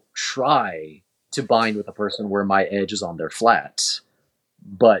I don't try to bind with a person where my edge is on their flat.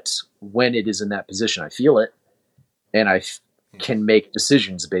 But when it is in that position, I feel it, and I can make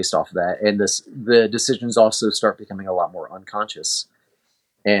decisions based off of that. And the decisions also start becoming a lot more unconscious.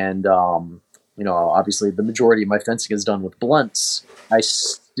 And obviously, the majority of my fencing is done with blunts. I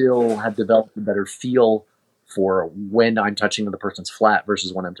still have developed a better feel for when I'm touching the person's flat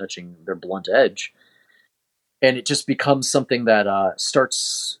versus when I'm touching their blunt edge. And it just becomes something that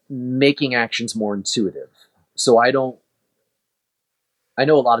starts making actions more intuitive. So I know a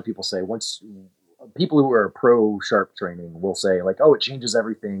lot of people say people who are pro sharp training will say like, oh, it changes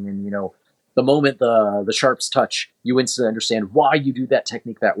everything. And, the moment the sharps touch, you instantly understand why you do that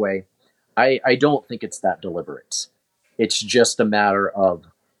technique that way. I don't think it's that deliberate. It's just a matter of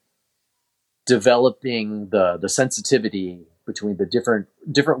developing the sensitivity between the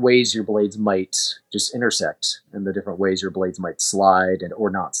different ways your blades might just intersect and the different ways your blades might slide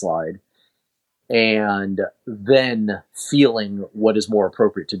or not slide. And then feeling what is more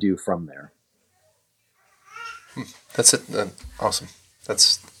appropriate to do from there. That's it. Awesome.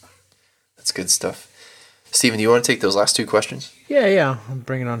 That's good stuff. Steven, do you want to take those last two questions? Yeah. I'm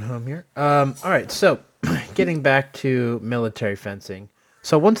bringing it on home here. All right. So getting back to military fencing.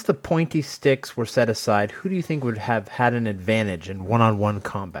 So once the pointy sticks were set aside, who do you think would have had an advantage in one-on-one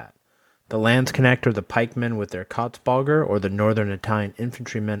combat? The Landsknecht or the pikemen with their Kotzbalger, or the Northern Italian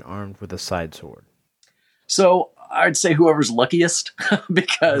infantrymen armed with a sidesword? So I'd say whoever's luckiest,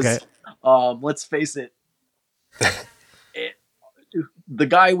 because let's face it, the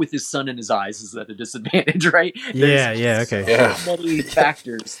guy with his sun in his eyes is at a disadvantage, right? Okay. So many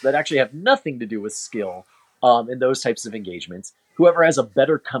factors that actually have nothing to do with skill in those types of engagements. Whoever has a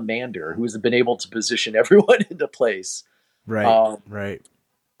better commander who has been able to position everyone into place. Right.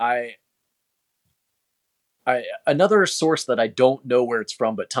 Another source that I don't know where it's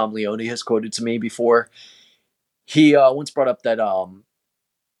from, but Tom Leone has quoted to me before. He once brought up that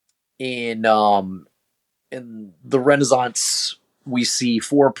in the Renaissance we see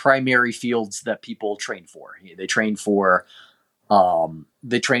 4 primary fields that people train for. They train for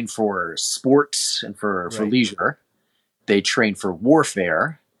sports and for leisure. They train for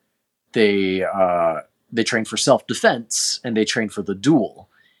warfare. They train for self-defense, and they train for the duel.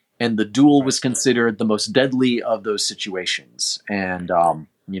 And the duel was considered the most deadly of those situations. And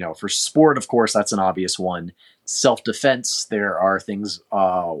for sport, of course, that's an obvious one. Self-defense, there are things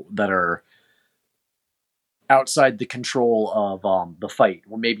that are outside the control of the fight,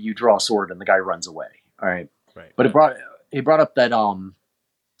 where maybe you draw a sword and the guy runs away. All right. But he brought up that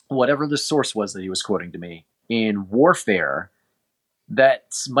whatever the source was that he was quoting to me, in warfare,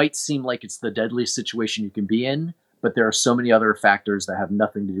 that might seem like it's the deadliest situation you can be in, but there are so many other factors that have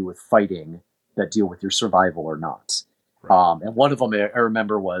nothing to do with fighting that deal with your survival or not. And one of them I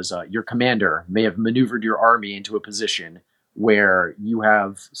remember was your commander may have maneuvered your army into a position where you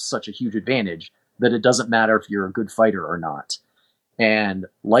have such a huge advantage that it doesn't matter if you're a good fighter or not. And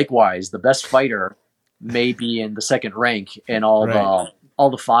likewise, the best fighter may be in the second rank, and all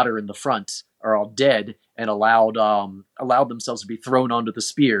the fodder in the front are all dead and allowed themselves to be thrown onto the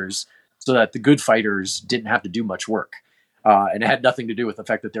spears, so that the good fighters didn't have to do much work, and it had nothing to do with the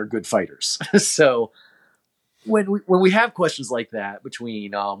fact that they're good fighters. So when we have questions like that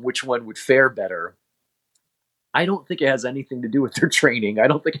between which one would fare better, I don't think it has anything to do with their training. I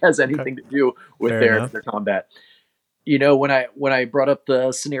don't think it has anything to do with their combat. When I brought up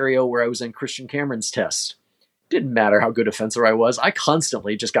the scenario where I was in Christian Cameron's test, didn't matter how good a fencer I was. I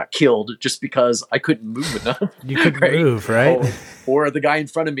constantly just got killed just because I couldn't move enough. You couldn't move, right? Or the guy in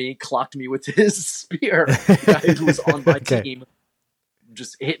front of me clocked me with his spear. The guy who was on my team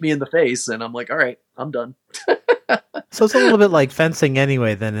just hit me in the face, and I'm like, all right, I'm done. So it's a little bit like fencing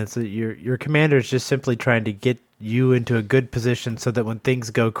anyway, then. It's your commander is just simply trying to get you into a good position so that when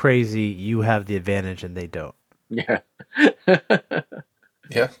things go crazy, you have the advantage and they don't. Yeah.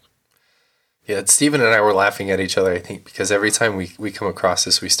 Yeah. Yeah, Stephen and I were laughing at each other, I think, because every time we come across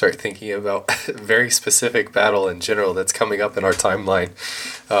this, we start thinking about a very specific battle in general that's coming up in our timeline.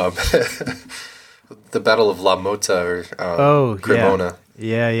 The Battle of La Mota or Cremona.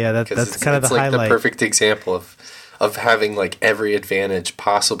 Yeah. That's kind of the highlight. It's like the perfect example of having like every advantage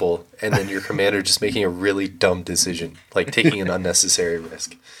possible, and then your commander just making a really dumb decision, like taking an unnecessary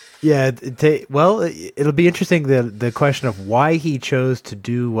risk. Yeah, it'll be interesting, the question of why he chose to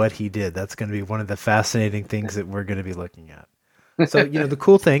do what he did. That's going to be one of the fascinating things that we're going to be looking at. So, the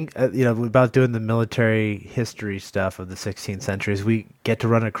cool thing, about doing the military history stuff of the 16th century is we get to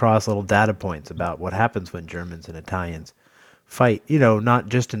run across little data points about what happens when Germans and Italians fight, not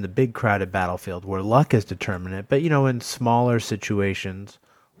just in the big crowded battlefield where luck is determinant, but, in smaller situations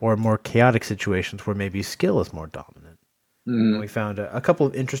or more chaotic situations where maybe skill is more dominant. Mm-hmm. We found a couple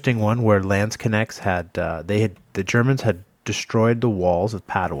of interesting one where Landsknechts the Germans had destroyed the walls of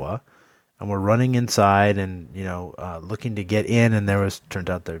Padua and were running inside and looking to get in, and turned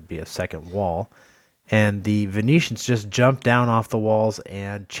out there'd be a second wall, and the Venetians just jumped down off the walls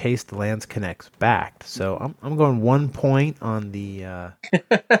and chased the Landsknechts back. So I'm going 1 point on the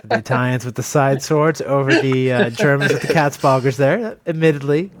Italians with the side swords over the Germans with the Katzbalgers there. That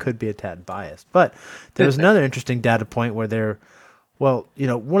admittedly could be a tad biased, but there was another interesting data point where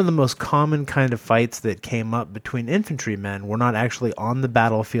one of the most common kind of fights that came up between infantrymen were not actually on the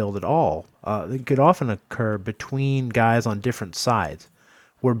battlefield at all. They could often occur between guys on different sides,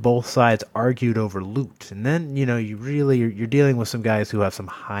 where both sides argued over loot. And then, you're dealing with some guys who have some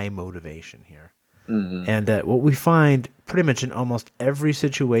high motivation here. Mm-hmm. And what we find pretty much in almost every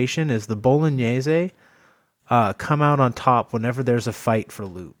situation is the Bolognese come out on top whenever there's a fight for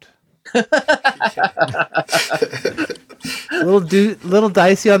loot. Little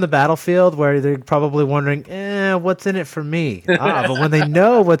dicey on the battlefield where they're probably wondering, what's in it for me? But when they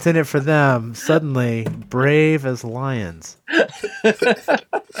know what's in it for them, suddenly brave as lions.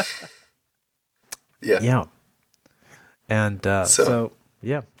 Yeah. And so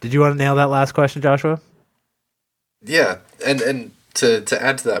did you want to nail that last question, Joshua? Yeah, and to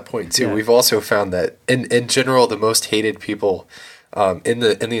add to that point too, we've also found that in general the most hated people in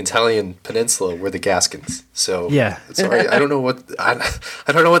the Italian peninsula were the Gascons. So I don't know what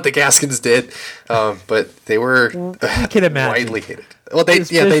the Gascons did, but they were widely hated. Well, they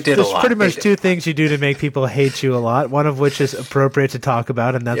did a lot. There's pretty much two things you do to make people hate you a lot. One of which is appropriate to talk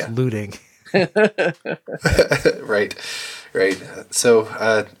about, and that's looting. Right.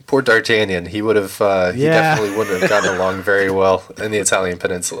 So poor D'Artagnan, he would have he definitely wouldn't have gotten along very well in the Italian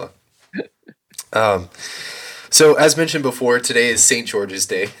peninsula. So, as mentioned before, today is St. George's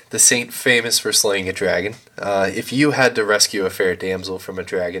Day, the saint famous for slaying a dragon. If you had to rescue a fair damsel from a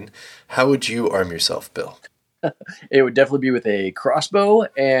dragon, how would you arm yourself, Bill? It would definitely be with a crossbow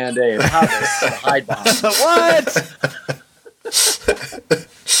and a hide behind. What?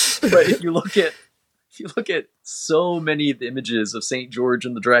 But if you look at so many of the images of Saint George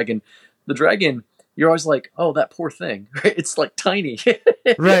and the dragon, you're always like, oh, that poor thing. Right? It's like tiny.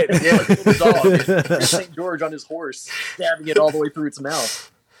 Right. Yeah. Like a little dog. It's Saint George on his horse, stabbing it all the way through its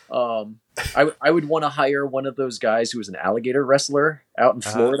mouth. I would want to hire one of those guys who was an alligator wrestler out in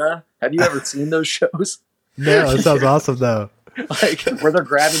Florida. Have you ever seen those shows? No, that sounds awesome though. Like where they're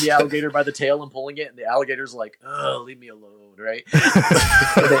grabbing the alligator by the tail and pulling it, and the alligator's like, "Oh, leave me alone," right?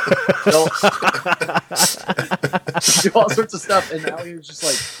 They'll do all sorts of stuff, and the alligator's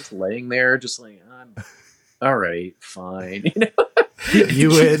just laying there, just like, "I'm all right, fine." You know, you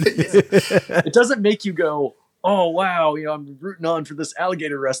win. It doesn't make you go, "Oh wow," I'm rooting on for this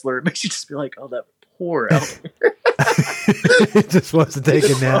alligator wrestler. It makes you just be like, "Oh, that poor alligator." It just wants to take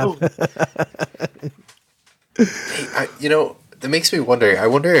a nap. Hey, that makes me wonder. I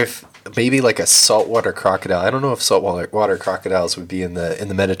wonder if maybe like a saltwater crocodile. I don't know if saltwater crocodiles would be in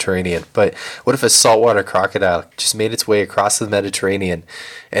the Mediterranean, but what if a saltwater crocodile just made its way across the Mediterranean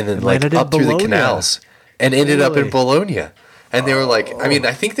and then like up through the canals and ended up in Bologna? And they were like, I mean,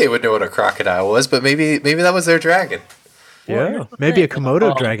 I think they would know what a crocodile was, but maybe that was their dragon. Yeah, maybe a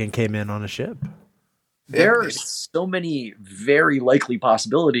Komodo dragon came in on a ship. There are so many very likely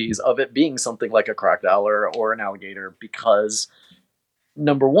possibilities of it being something like a crocodile or an alligator because,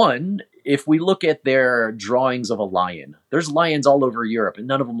 number one, if we look at their drawings of a lion, there's lions all over Europe, and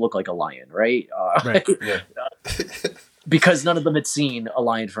none of them look like a lion, right? Right. Yeah. Because none of them had seen a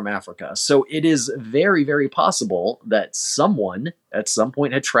lion from Africa. So it is very, very possible that someone at some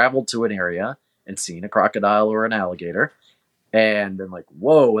point had traveled to an area and seen a crocodile or an alligator and been like,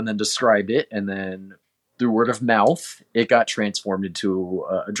 whoa, and then described it, and then through word of mouth, it got transformed into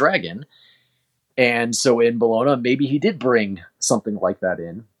a dragon. And so in Bologna, maybe he did bring something like that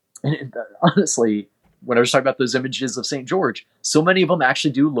in. And honestly, when I was talking about those images of St. George, so many of them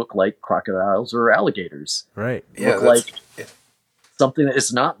actually do look like crocodiles or alligators. Right. Look like something that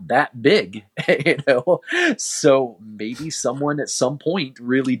is not that big, So maybe someone at some point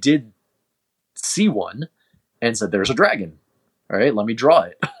really did see one and said, there's a dragon. All right, let me draw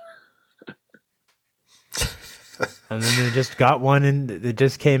it. And then they just got one and it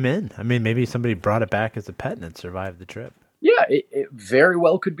just came in. I mean, maybe somebody brought it back as a pet and it survived the trip. Yeah, it very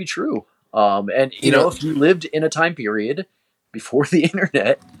well could be true. And you know, if you lived in a time period before the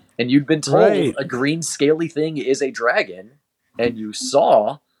internet and you'd been told a green scaly thing is a dragon and you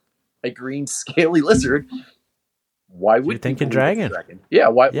saw a green scaly lizard, why would you think a dragon? Yeah,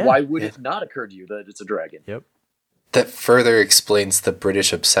 why would it not occur to you that it's a dragon? Yep. That further explains the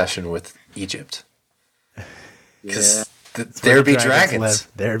British obsession with Egypt. Because there be dragons.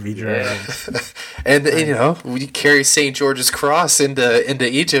 There be dragons. And, we carry St. George's Cross into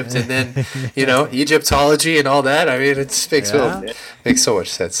Egypt and then, Egyptology and all that. I mean, it makes so much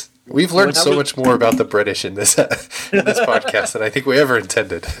sense. We've learned so much more about the British in this podcast than I think we ever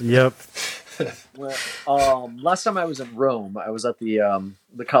intended. Yep. Well, last time I was in Rome, I was at the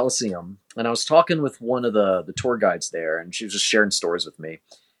Colosseum, and I was talking with one of the tour guides there, and she was just sharing stories with me.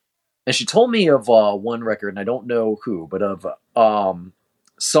 And she told me of one record, and I don't know who, but of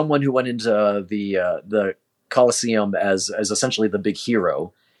someone who went into the Colosseum as essentially the big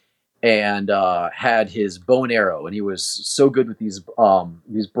hero, and had his bow and arrow, and he was so good with these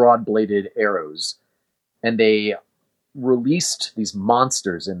broad-bladed arrows, and they released these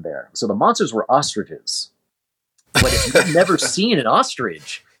monsters in there. So the monsters were ostriches. But if you've never seen an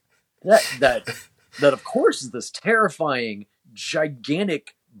ostrich, that of course is this terrifying,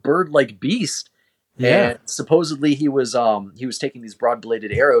 gigantic bird-like beast. Yeah. And supposedly he was taking these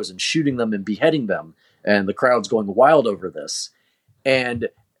broad-bladed arrows and shooting them and beheading them, and the crowd's going wild over this. And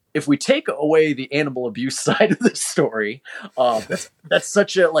if we take away the animal abuse side of this story, that's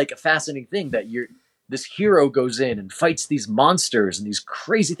such a fascinating thing that this hero goes in and fights these monsters, and these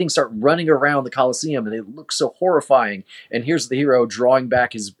crazy things start running around the Colosseum, and they look so horrifying. And here's the hero drawing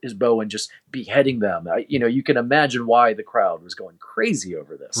back his bow and just beheading them. You can imagine why the crowd was going crazy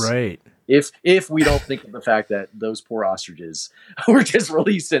over this. Right. If we don't think of the fact that those poor ostriches were just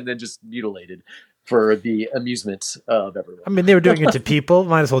released and then just mutilated for the amusement of everyone. I mean, they were doing it to people.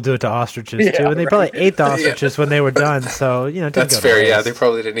 Might as well do it to ostriches too. And they probably ate the ostriches when they were done. So that's fair. Yeah, they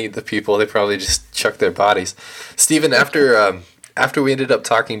probably didn't eat the people. They probably just chucked their bodies. Stephen, after we ended up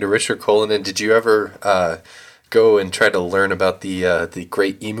talking to Richard Cullinan, did you ever go and try to learn about the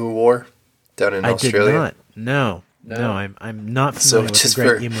Great Emu War down in Australia? I did not. No, I'm not familiar with the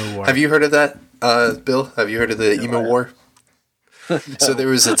Great Emu War. Have you heard of that, Bill? Have you heard of the Emu War? So there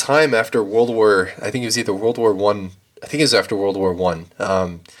was a time after World War, I think it was either World War One, I think it was after World War One,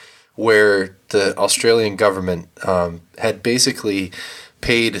 where the Australian government had basically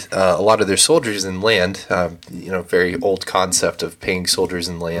paid a lot of their soldiers in land, very old concept of paying soldiers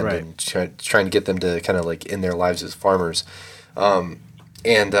in land and trying to get them to kind of like end their lives as farmers.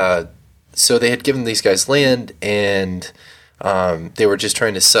 So they had given these guys land, and they were just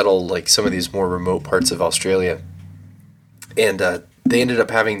trying to settle like some of these more remote parts of Australia. And they ended up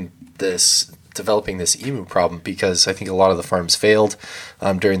developing this emu problem because I think a lot of the farms failed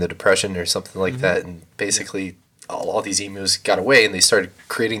during the Depression or something like that. And basically all these emus got away, and they started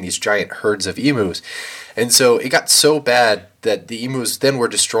creating these giant herds of emus. And so it got so bad that the emus then were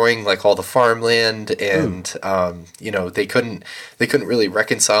destroying like all the farmland, and they couldn't really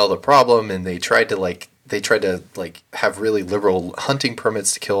reconcile the problem, and they tried to have really liberal hunting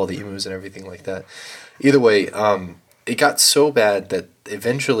permits to kill all the emus and everything like that. Either way, it got so bad that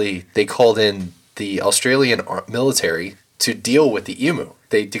eventually they called in the Australian military to deal with the emu.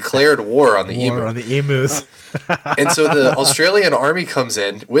 They declared war on the emu. On the emus. And so the Australian army comes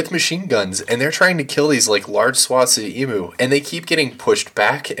in with machine guns, and they're trying to kill these like large swaths of emu, and they keep getting pushed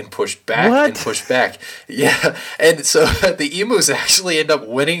back and pushed back and pushed back. Yeah, and so the emus actually end up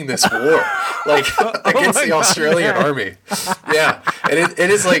winning this war, against the Australian army. Yeah, and it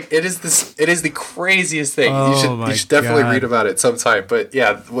is the craziest thing. You should definitely read about it sometime. But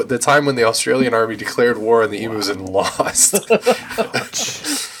yeah, the time when the Australian army declared war on the emus and lost.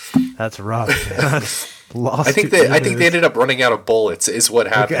 That's rough, man. I think they ended up running out of bullets. Is what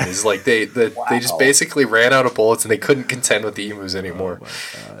happened. Okay. Is like they just basically ran out of bullets, and they couldn't contend with the emus anymore.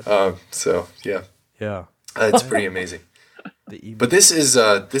 So yeah, it's pretty amazing. But this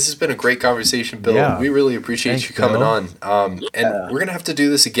has been a great conversation, Bill. Yeah. We really appreciate you coming on. And we're gonna have to do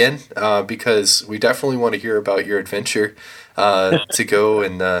this again because we definitely want to hear about your adventure to go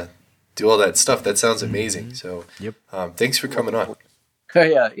and do all that stuff. That sounds amazing. So thanks for coming on.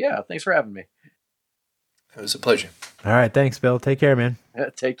 Yeah. Thanks for having me. It was a pleasure. All right. Thanks, Bill. Take care, man.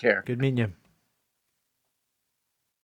 Take care. Good meeting you.